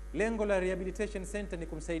 Lengo la rehabilitation center ni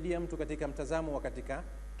kumsaidia mtu katika mtazamo wa katika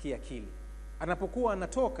kiakili. Anapokuwa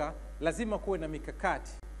anatoka lazima kuwe na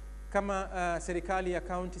mikakati. Kama serikali ya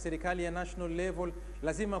county, serikali ya national level,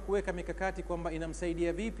 lazima kuweka mikakati kwamba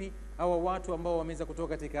inamsaidia vipi hawa watu ambao wameweza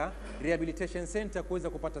kutoka katika rehabilitation center kuweza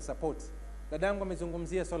kupata support. Dadangu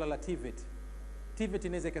amezungumzia swala la TVET. TVET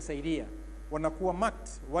inaweza ikasaidia. Wanakuwa marked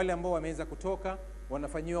wale ambao wameweza kutoka,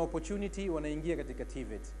 wanafanyiwa opportunity, wanaingia katika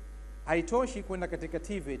TVET. Haitoshi kwenda katika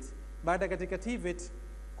TVET. Baada katika TVET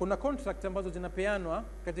kuna contract ambazo zinapeanwa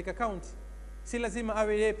katika county. Si lazima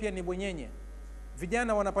awe yeye pia ni bwenyenye.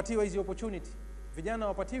 Vijana wanapatiwa hizi opportunity. Vijana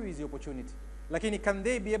wapatiwa hizi opportunity. Lakini can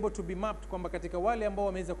they be able to be mapped kwamba katika wale ambao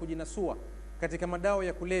wameweza kujinasua katika madawa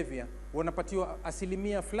ya kulevya wanapatiwa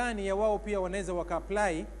asilimia fulani ya wao pia wanaweza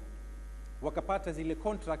waka-apply wakapata zile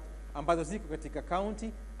contract ambazo ziko katika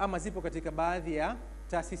county ama zipo katika baadhi ya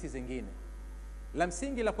taasisi zingine. La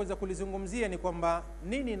msingi la kuweza kulizungumzia ni kwamba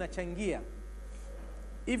nini inachangia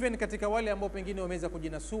even katika wale ambao pengine wameweza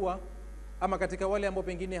kujinasua ama katika wale ambao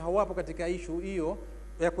pengine hawapo katika issue hiyo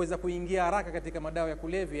ya kuweza kuingia haraka katika madawa ya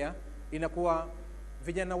kulevya. Inakuwa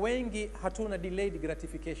vijana wengi hatuna delayed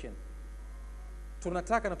gratification.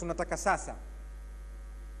 Tunataka na tunataka sasa.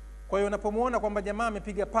 Kwa hiyo unapomuona kwamba jamaa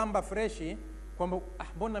amepiga pamba freshi, kwamba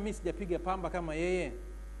mbona mimi sijapiga pamba kama yeye?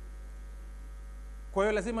 Kwa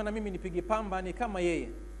hiyo lazima na mimi nipige pamba ni kama yeye.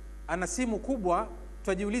 Ana simu kubwa,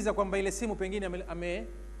 tujiuliza kwamba ile simu pengine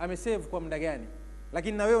amesave kwa muda gani.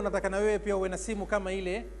 Lakini na wewe unataka na wewe pia uwe na simu kama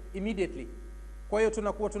ile immediately. Kwa hiyo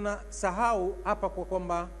tunakuwa tunasahau hapa kwa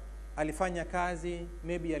kwamba alifanya kazi,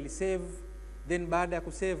 maybe alisave, then baada ya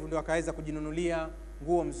kusave ndio akaweza kujinunulia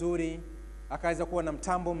nguo mzuri, akaweza kuwa na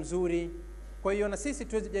mtambo mzuri. Kwa hiyo na sisi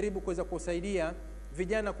tuweze jaribu kuweza kusaidia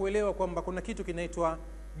vijana kuelewa kwamba kuna kitu kinaitwa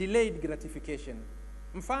delayed gratification.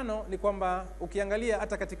 Mfano ni kwamba ukiangalia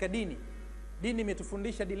hata katika dini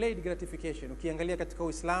imetufundisha delayed gratification. Ukiangalia katika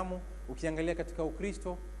Uislamu, ukiangalia katika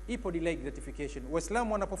Ukristo, ipo delayed gratification.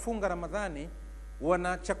 Waislamu wanapofunga Ramadhani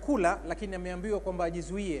wana chakula, lakini ameambiwa kwamba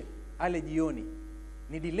ajizuie ale jioni.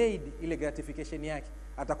 ni delayed ile gratification yake,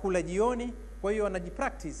 atakula jioni, kwa hiyo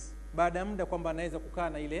anajipractice baada ya muda kwamba anaweza kukaa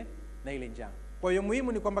na ile njaa. Kwa hiyo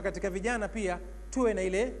muhimu ni kwamba katika vijana pia tuwe na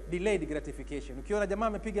ile delayed gratification. Ukiona jamaa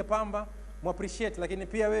amepiga pamba, mu appreciate, lakini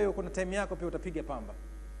pia wewe kuna time yako pia utapiga pamba.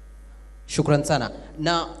 Shukran sana.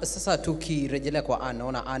 Na sasa tukirejelea kwa Anna,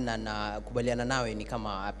 naona Anna na kubaliana nawe ni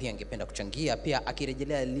kama pia angependa kuchangia, pia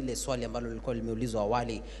akirejelea lile swali ambalo lilikuwa limeulizwa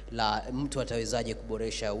awali la mtu atawezaje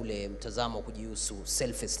kuboresha ule mtazamo kujihusu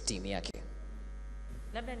self esteem yake.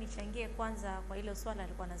 Labda nichangie kwanza kwa hilo swala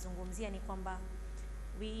alikuwa anazungumzia, ni kwamba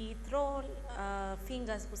we throw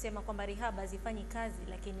fingers kusema kwamba rehab hazifanyi kazi,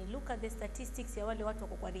 lakini look at the statistics ya wale watu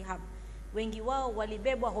wako kwa rehab. Wengi wao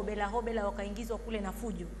walibebwa hobela wakaingizwa kule na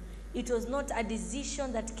fujo. It was not a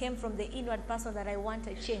decision that came from the inward person that I want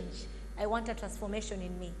a change. I want a transformation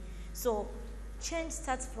in me. So change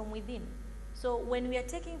starts from within. So when we are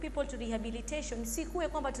taking people to rehabilitation, si kuwe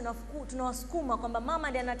kwamba tunawasukuma kwamba mama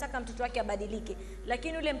ndiye anataka mtoto wake abadilike,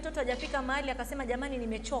 lakini yule mtoto hajafika mahali akasema jamani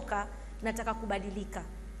nimechoka, nataka kubadilika.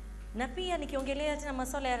 Na pia nikiongelea tena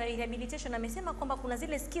masuala ya rehabilitation, amesema kwamba kuna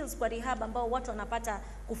zile skills kwa rehab ambao watu wanapata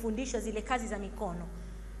kufundishwa zile kazi za mikono.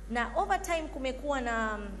 Na over time kumekuwa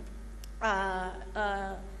na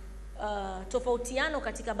tofautiano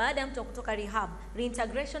katika baada ya mtu kutoka rehab,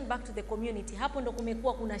 reintegration back to the community. Hapo ndo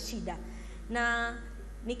kumekuwa kuna shida. Na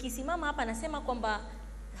nikisimama hapa nasema kwamba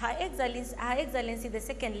Her Excellency the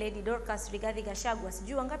Second Lady Dorcas Rigathi Gachagua,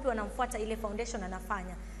 sijui wangapi wanamfuata ile foundation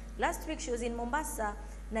anafanya. Last week she was in Mombasa,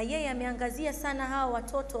 na yeye ameangazia sana hawa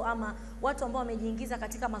watoto ama watu ambao wamejiingiza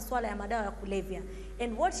katika masuala ya madawa ya kulevya.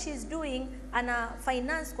 And what she's doing, ana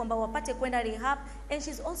finance kwamba wapate kwenda rehab, and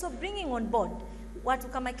she's also bringing on board watu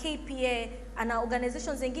kama KPA, ana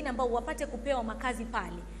organizations zingine ambao wapate kupewa makazi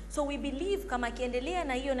pale. So we believe kama akiendelea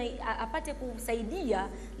na hiyo na apate kusaidia,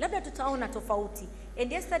 labda tutaona tofauti.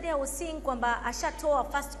 And yesterday I was seeing kwamba ashatoa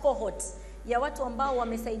first cohort ya watu ambao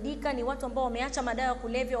wamesaidika, ni watu ambao wameacha madawa ya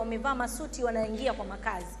kulevya, wamevaa masuti, wanaingia kwa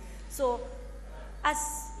makazi. So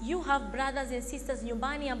as you have brothers and sisters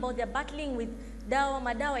nyumbani ambao they're battling with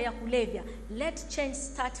madawa ya kulevya, let change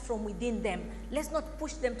start from within them. Let's not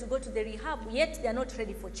push them to go to the rehab, yet they are not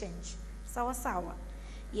ready for change. Sawa sawa.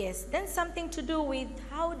 Yes, then something to do with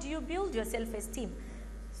how do you build your self-esteem.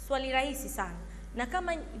 Swali rahisi sana. Na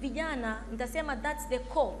kama vijana, nitasema that's the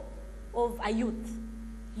core of a youth,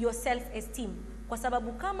 your self-esteem. Kwa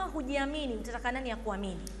sababu kama hujiamini, utataka nani ya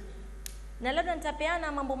kuamini? Na labda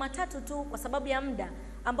nitapeana mambo matatu tu kwa sababu ya muda,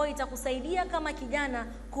 ambayo itakusaidia kama kijana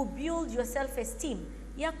ku build your self-esteem.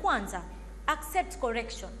 Ya kwanza, accept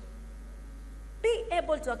correction. Be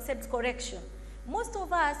able to accept correction. Most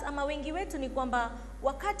of us, ama wengi wetu, ni kwamba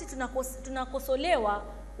wakati tunakosolewa,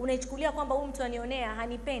 unaichukulia kwamba huyu mtu anionea,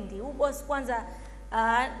 hanipendi, huyu boss kwanza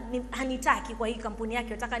hanitaki kwa hii kampuni yake,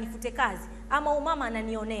 nataka nifute kazi, ama huyu mama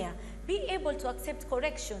ananionea. Be able to accept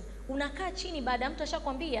correction. Unakaa chini baada ya mtu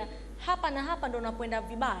ashakwambia hapa na hapa ndo unapoenda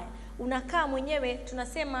vibaya. Unakaa mwenyewe,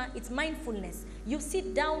 tunasema it's mindfulness. You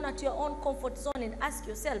sit down at your own comfort zone and ask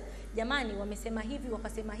yourself, jamani wamesema hivi,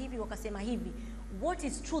 wakasema hivi, wakasema hivi. What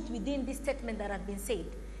is truth within this statement that have been said?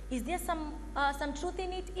 Is there some truth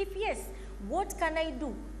in it? If yes, what can I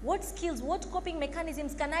do? What skills, what coping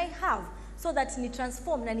mechanisms can I have so that ni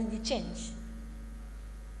transform na ni change?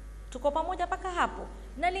 Tuko pamoja paka hapo?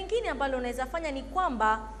 Na lingine ambalo unaweza fanya ni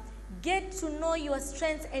kwamba get to know your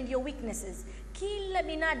strengths and your weaknesses. Kila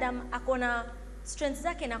binadamu akona strengths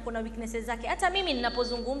zake na akona weaknesses zake. Hata mimi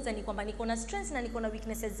ninapozungumza ni kwamba niko na strengths na niko na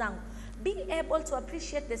weaknesses zangu. Be able to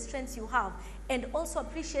appreciate the strengths you have and also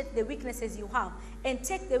appreciate the weaknesses you have, and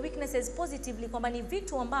take the weaknesses positively, kwamba ni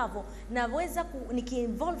vitu ambavyo naweza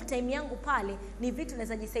niki-involve time yangu pale, ni vitu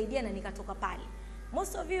naweza jisaidia na nikatoka pale.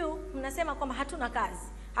 Most of you mnasema kwamba hatuna kazi,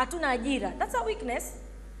 hatuna ajira. That's a weakness.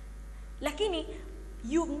 Lakini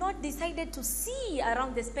you've not decided to see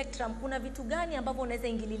around the spectrum kuna vitu gani ambavyo unaweza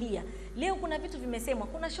ingililia. Leo kuna vitu vimesemwa,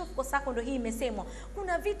 kuna shofko sako ndo hii imesemwa.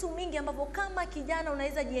 Kuna vitu mingi ambavyo kama kijana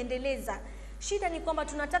unaweza jiendeleza. Shida ni kwamba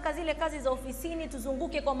tunataka zile kazi za ofisini,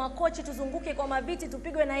 tuzunguke kwa makochi, tuzunguke kwa maviti,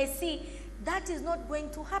 tupigwe na AC. That is not going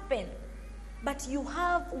to happen. But you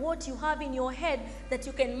have what you have in your head that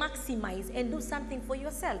you can maximize and do something for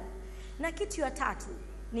yourself. Na kitu ya tatu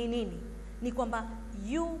ni nini? Ni kwamba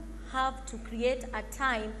you have to create a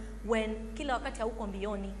time when kila wakati hauko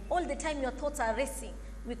mbioni. All the time your thoughts are racing.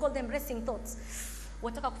 We call them racing thoughts.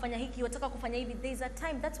 Wataka kufanya hiki, wataka kufanya hivi. There is a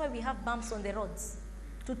time, that's why we have bumps on the roads.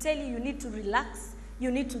 To tell you need to relax,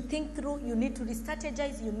 you need to think through, you need to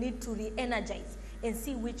re-strategize, you need to re-energize and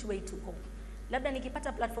see which way to go. Labda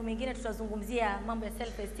nikipata platform nyingine tutazungumzia mambo ya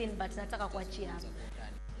self-esteem, but nataka kuachia hapa. Let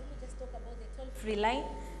me just talk about the toll-free line.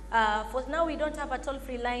 For now, we don't have a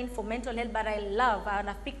toll-free line for mental health, but I love and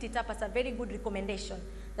I've picked it up as a very good recommendation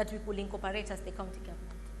that we could incorporate as the county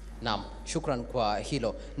government. Naam, shukran kwa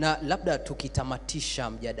hilo. Na labda tukitamatisha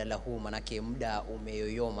mjadala huu, manake muda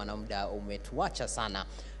umeyoyoma na muda umetuacha sana.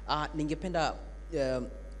 Ningependa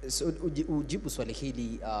ujibu swali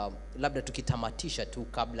hili, labda tukitamatisha tu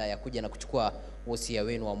kabla ya kuja na kuchukua wosia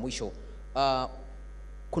wenu wa mwisho.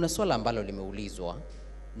 Kuna swala ambalo limeulizwa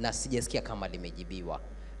na sijasikia kama limejibiwa,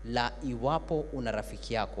 la iwapo una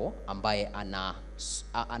rafiki yako ambaye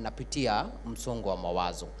anapitia msongo wa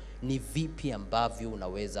mawazo, ni vipi ambavyo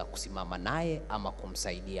unaweza kusimama naye ama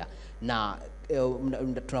kumsaidia? Na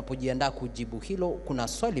tunapojiandaa kujibu hilo, kuna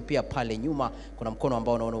swali pia pale nyuma, kuna mkono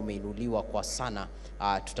ambao unaona umeinuliwa kwa sana.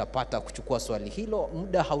 Tutapata kuchukua swali hilo,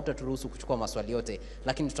 muda hautaturuhusu kuchukua maswali yote,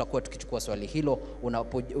 lakini tutakuwa tukichukua swali hilo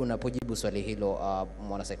unapojibu swali hilo,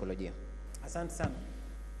 mwana saikolojia. Asante sana.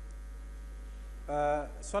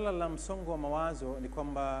 Swala la msongo wa mawazo ni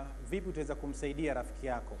kwamba vipi utaweza kumsaidia rafiki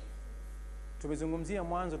yako. Tumezungumzia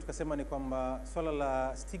mwanzo tukasema ni kwamba swala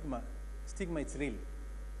la stigma it's real.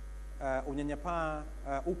 Unyanyapaa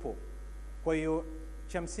upo. Kwa hiyo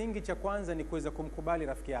cha msingi cha kwanza ni kuweza kumkubali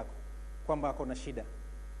rafiki yako kwamba ako na shida,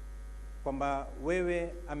 kwamba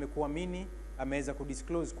wewe amekuamini, ameweza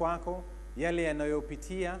kudisclose kwako yale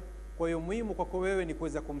yanayopitia. Kwa hiyo muhimu kwako wewe ni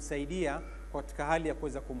kuweza kumsaidia katika hali ya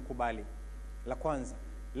kuweza kumkubali. La kwanza.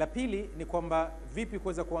 La pili ni kwamba vipi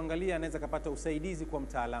kuweza kuangalia anaweza kupata usaidizi kwa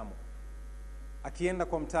mtaalamu. Akienda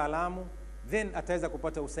kwa mtaalamu, then ataweza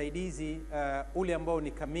kupata usaidizi ule ambao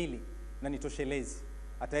ni kamili na nitoshelezi.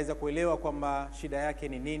 Ataweza kuelewa kwamba shida yake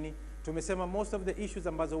ni nini. Tumesema most of the issues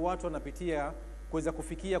ambazo watu wanapitia kuweza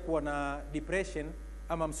kufikia kuwa na depression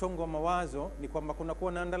ama msongo wa mawazo ni kwamba kuna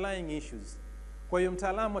kuwa na underlying issues. Kwa hiyo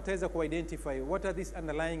mtaalamu ataweza ku-identify what are these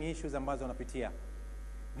underlying issues ambazo wanapitia.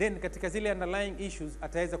 Then katika zile underlying issues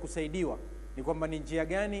ataweza kusaidiwa ni kwamba ni njia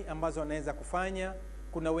gani ambazo anaweza kufanya.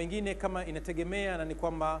 Kuna wengine kama inategemea na ni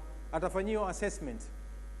kwamba atafanyiwa assessment.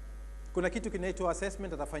 Kuna kitu kinaitwa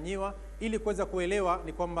assessment atafanyiwa ili kuweza kuelewa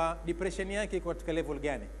ni kwamba depression yake iko katika level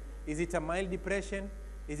gani. Is it a mild depression?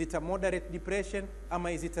 Is it a moderate depression?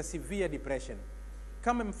 Ama is it a severe depression?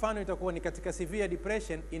 Kama mfano itakuwa ni katika severe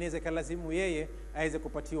depression, inaweza kalazimu yeye aweze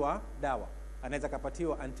kupatiwa dawa. Anaweza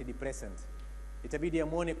kupatiwa antidepressant. Itabidi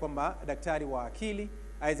amuone kwamba daktari wa akili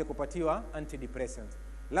aweze kupatiwa antidepressant.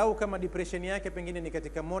 Lau kama depression yake pengine ni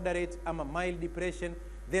katika moderate ama mild depression,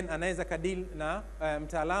 then anaweza kadil na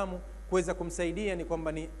mtaalamu kuweza kumsaidia ni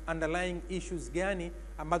kwamba ni underlying issues gani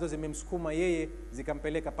ambazo zimemsukuma yeye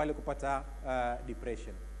zikampeleka pale kupata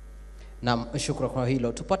depression. Naam, shukrani kwa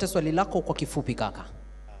hilo. Tupate swali lako kwa kifupi kaka.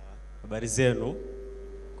 Habari zenu.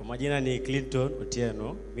 Kwa majina ni Clinton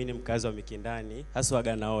Otieno, mimi ni mkazi wa Mikindani, haswa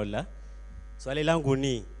Ganaola. Swali langu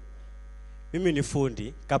ni, mimi ni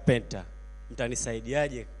fundi, carpenter.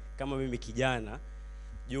 Mtanisaidiaje kama mimi kijana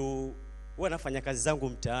juu huwa nafanya kazi zangu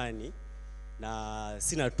mtaani na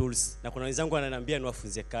sina tools na kuna wenzangu wananiambia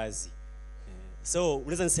niwafunze kazi. So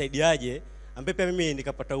unaweza nisaidiaje ambaye pia mimi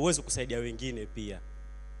nikapata uwezo kusaidia wengine pia?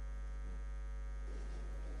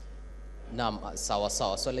 Naam, sawa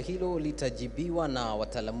sawa. Swali hilo litajibiwa na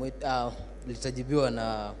wataalamu litajibiwa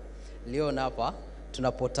na Leon hapa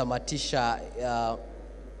tunapotamatisha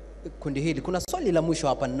kundi hili. Kuna swali la mwisho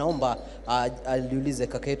hapa, naomba aliulize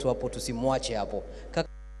kaka yetu hapo, tusimwache hapo. Kaka,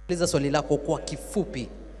 uliza swali lako kwa kifupi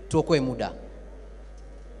tuokoe muda.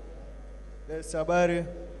 Habari.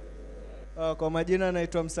 Kwa majina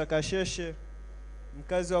naitwa Msakasheshe,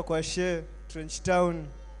 mkazi wa Kwashe, Trench Town.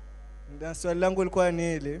 Na swali langu lilikuwa ni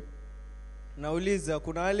hili. Nauliza,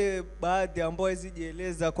 kuna wale baadhi ambao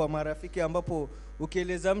hazijieleza kwa marafiki, ambapo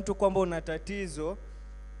ukieleza mtu kwamba una tatizo,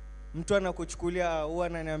 mtu anakuchukulia huwa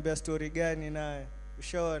ananiambia story gani naye.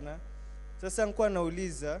 Ushaona? Sasa nilikuwa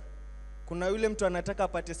nauliza, kuna yule mtu anataka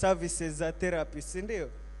apate services za therapy, si ndio?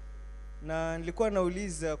 Na nilikuwa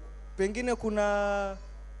nauliza pengine kuna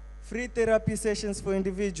free therapy sessions for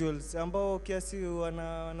individuals ambao kiasi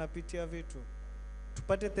wanapitia vitu.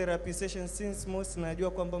 Tupate therapy sessions, since most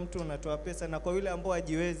najua kwamba mtu unatoa pesa, na kwa yule ambao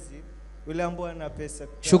hajiwezi, yule ambao ana pesa.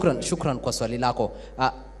 Shukran kwa swali lako.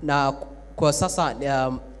 Na kwa sasa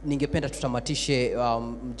ningependa tutamatishe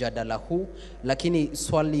mjadala huu, lakini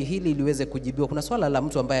swali hili liweze kujibiwa. Kuna swala la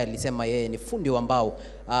mtu ambaye alisema yeye ni fundi wa mbao.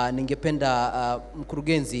 Ningependa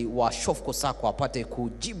mkurugenzi wa Shofco Sacco apate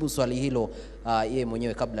kujibu swali hilo yeye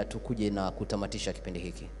mwenyewe kabla tukuje na kutamatisha kipindi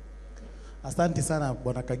hiki. Asante sana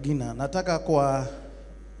Bwana Kagina. Nataka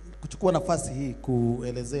kuchukua nafasi hii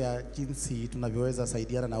kuelezea jinsi tunavyoweza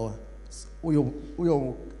saidiana na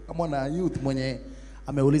huyo mwana youth mwenye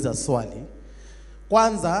ameuliza swali.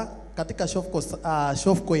 Kwanza katika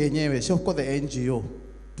Shofco yenyewe, Shofco the NGO,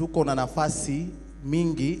 tuko na nafasi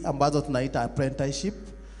mingi ambazo tunaita apprenticeship,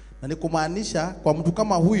 na ni kumaanisha kwa mtu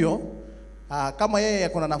kama huyo kama yeye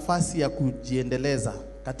ako na nafasi ya kujiendeleza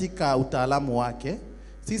katika utaalamu wake,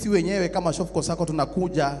 sisi wenyewe kama Shofco Sacco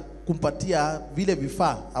tunakuja kumpatia vile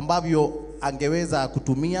vifaa ambavyo angeweza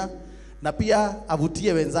kutumia, na pia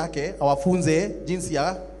avutie wenzake awafunze jinsi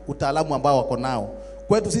ya utaalamu ambao wako nao.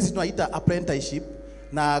 Kwetu sisi tunaita apprenticeship,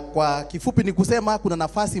 na kwa kifupi ni kusema kuna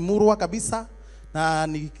nafasi murwa kabisa, na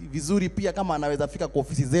ni vizuri pia kama anaweza fika kwa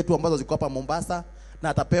ofisi zetu ambazo ziko hapa Mombasa, na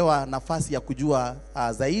atapewa nafasi ya kujua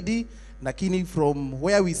zaidi. Lakini from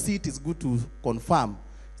where we sit is good to confirm,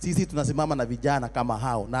 sisi tunasimama na vijana kama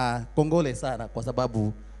hao, na kongole sana kwa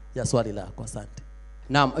sababu ya swali lako. Asante.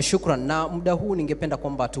 Naam, shukran. Na muda huu ningependa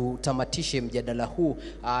kwamba tutamatishe mjadala huu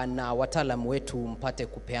na wataalamu wetu mpate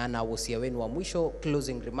kupeana wosia wenu wa mwisho,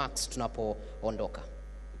 closing remarks tunapoondoka.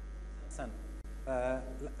 Asante.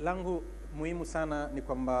 Langu muhimu sana ni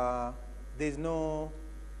kwamba there is no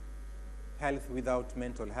health without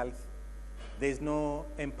mental health. There is no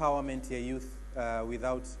empowerment ya youth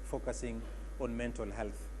without focusing on mental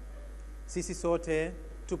health. Sisi sote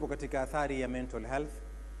tupo katika athari ya mental health.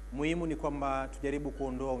 Muhimu ni kwamba tujaribu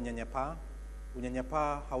kuondoa unyanyapaa.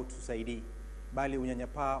 Unyanyapaa hautusaidii, bali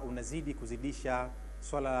unyanyapaa unazidi kuzidisha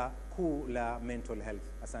swala kuu la mental health.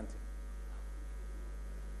 Asante.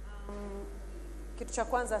 Kitu cha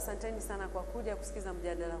kwanza, asanteni sana kwa kuja kusikiza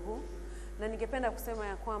mjadala huu, na ningependa kusema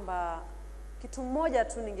ya kwamba kitu moja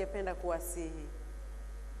tu ningependa kuwasihi: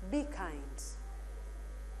 be kind.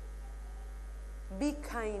 Be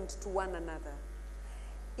kind to one another.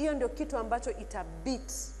 Hiyo ndio kitu ambacho ita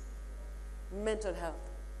beat mental health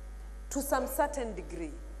to some certain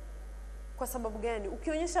degree. Kwa sababu gani?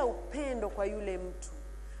 Ukionyesha upendo kwa yule mtu,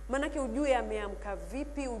 manake ujue ameamka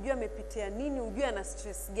vipi, ujue amepitia nini, ujue ana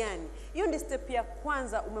stress gani. Hiyo ndio step ya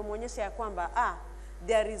kwanza, umemwonyesha ya kwamba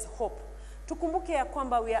there is hope. Tukumbuke ya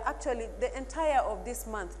kwamba we are actually the entire of this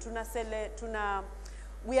month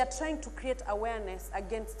we are trying to create awareness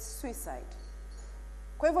against suicide.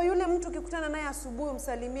 Kwa hivyo yule mtu ukikutana naye asubuhi,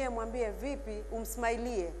 umsalimie, mwambie vipi,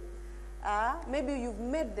 umsmailie. Maybe you've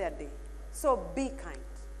made their day. So be kind.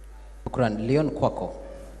 Shukran. Leon, kwako.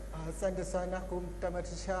 Asante sana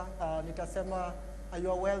kumtamatisha. Nitasema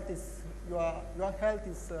your wealth is your health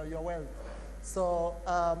is your wealth. So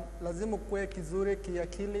lazima kuwe kizuri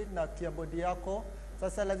kiakili na kiabodi yako.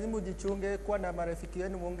 Sasa lazima ujichunge, kuwa na marafiki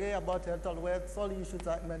wenu, muongee about mental wealth, solve issues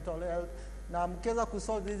za mental health, na mkiweza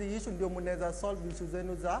kusolve hizi issue ndio mnaweza solve issues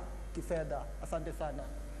zenu za kifedha. Asante sana.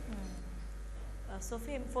 So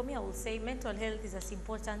for me, I will say mental health is as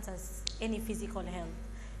important as any physical health.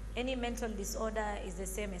 Any mental disorder is the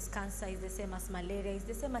same as cancer, is the same as malaria, is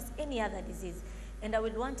the same as any other disease. And I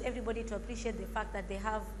would want everybody to appreciate the fact that they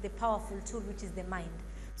have the powerful tool, which is the mind.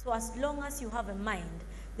 So as long as you have a mind,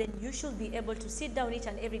 then you should be able to sit down each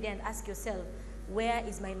and every day and ask yourself, where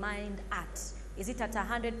is my mind at? Is it at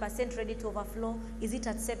 100% ready to overflow? Is it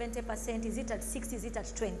at 70%? Is it at 60%? Is it at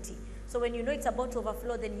 20%? So when you know it's about to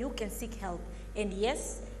overflow, then you can seek help. And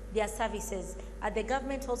yes, there are services. At the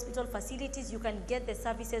government hospital facilities, you can get the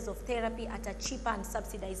services of therapy at a cheaper and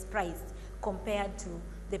subsidized price compared to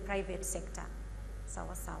the private sector.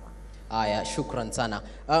 Sawa sawa. Aya, shukran sana.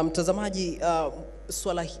 Mtazamaji,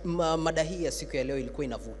 mada hii ya siku ya leo ilikuwa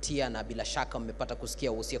inavutia, na bila shaka mmepata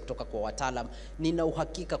kusikia uhusia kutoka kwa wataalam. Nina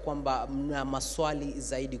uhakika kwamba mna maswali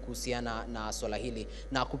zaidi kuhusiana na swala hili,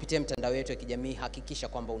 na kupitia mtandao wetu ya kijamii hakikisha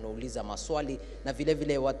kwamba unauliza maswali, na vile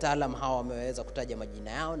vile wataalam hawa wameweza kutaja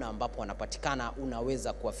majina yao na ambapo wanapatikana,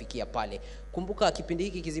 unaweza kuwafikia pale. Kumbuka kipindi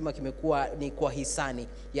hiki kizima kimekuwa ni kwa hisani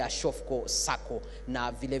ya Shofco Sacco,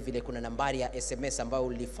 na vile vile kuna nambari ya SMS ambayo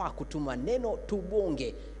ulifaa kutuma neno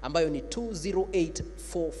tubonge ambayo ni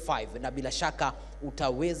 20845, na bila shaka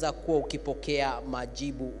utaweza kuwa ukipokea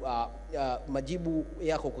majibu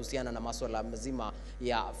yako kuhusiana na masuala mazima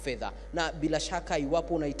ya fedha. Na bila shaka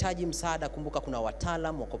iwapo unahitaji msaada, kumbuka kuna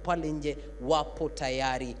wataalamu wako pale nje, wapo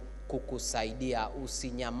tayari kukusaidia.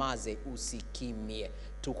 Usinyamaze, usikimie.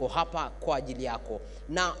 Tuko hapa kwa ajili yako.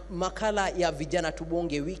 Na makala ya Vijana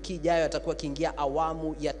Tubonge wiki ijayo atakuwa kiingia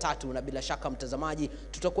awamu ya 3, na bila shaka mtazamaji,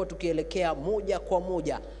 tutakuwa tukielekea moja kwa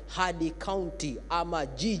moja hadi county ama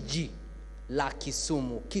jiji la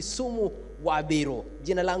Kisumu Wabiro.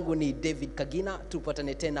 Jina langu ni David Kagina,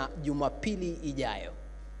 tupatane tena Jumapili ijayo.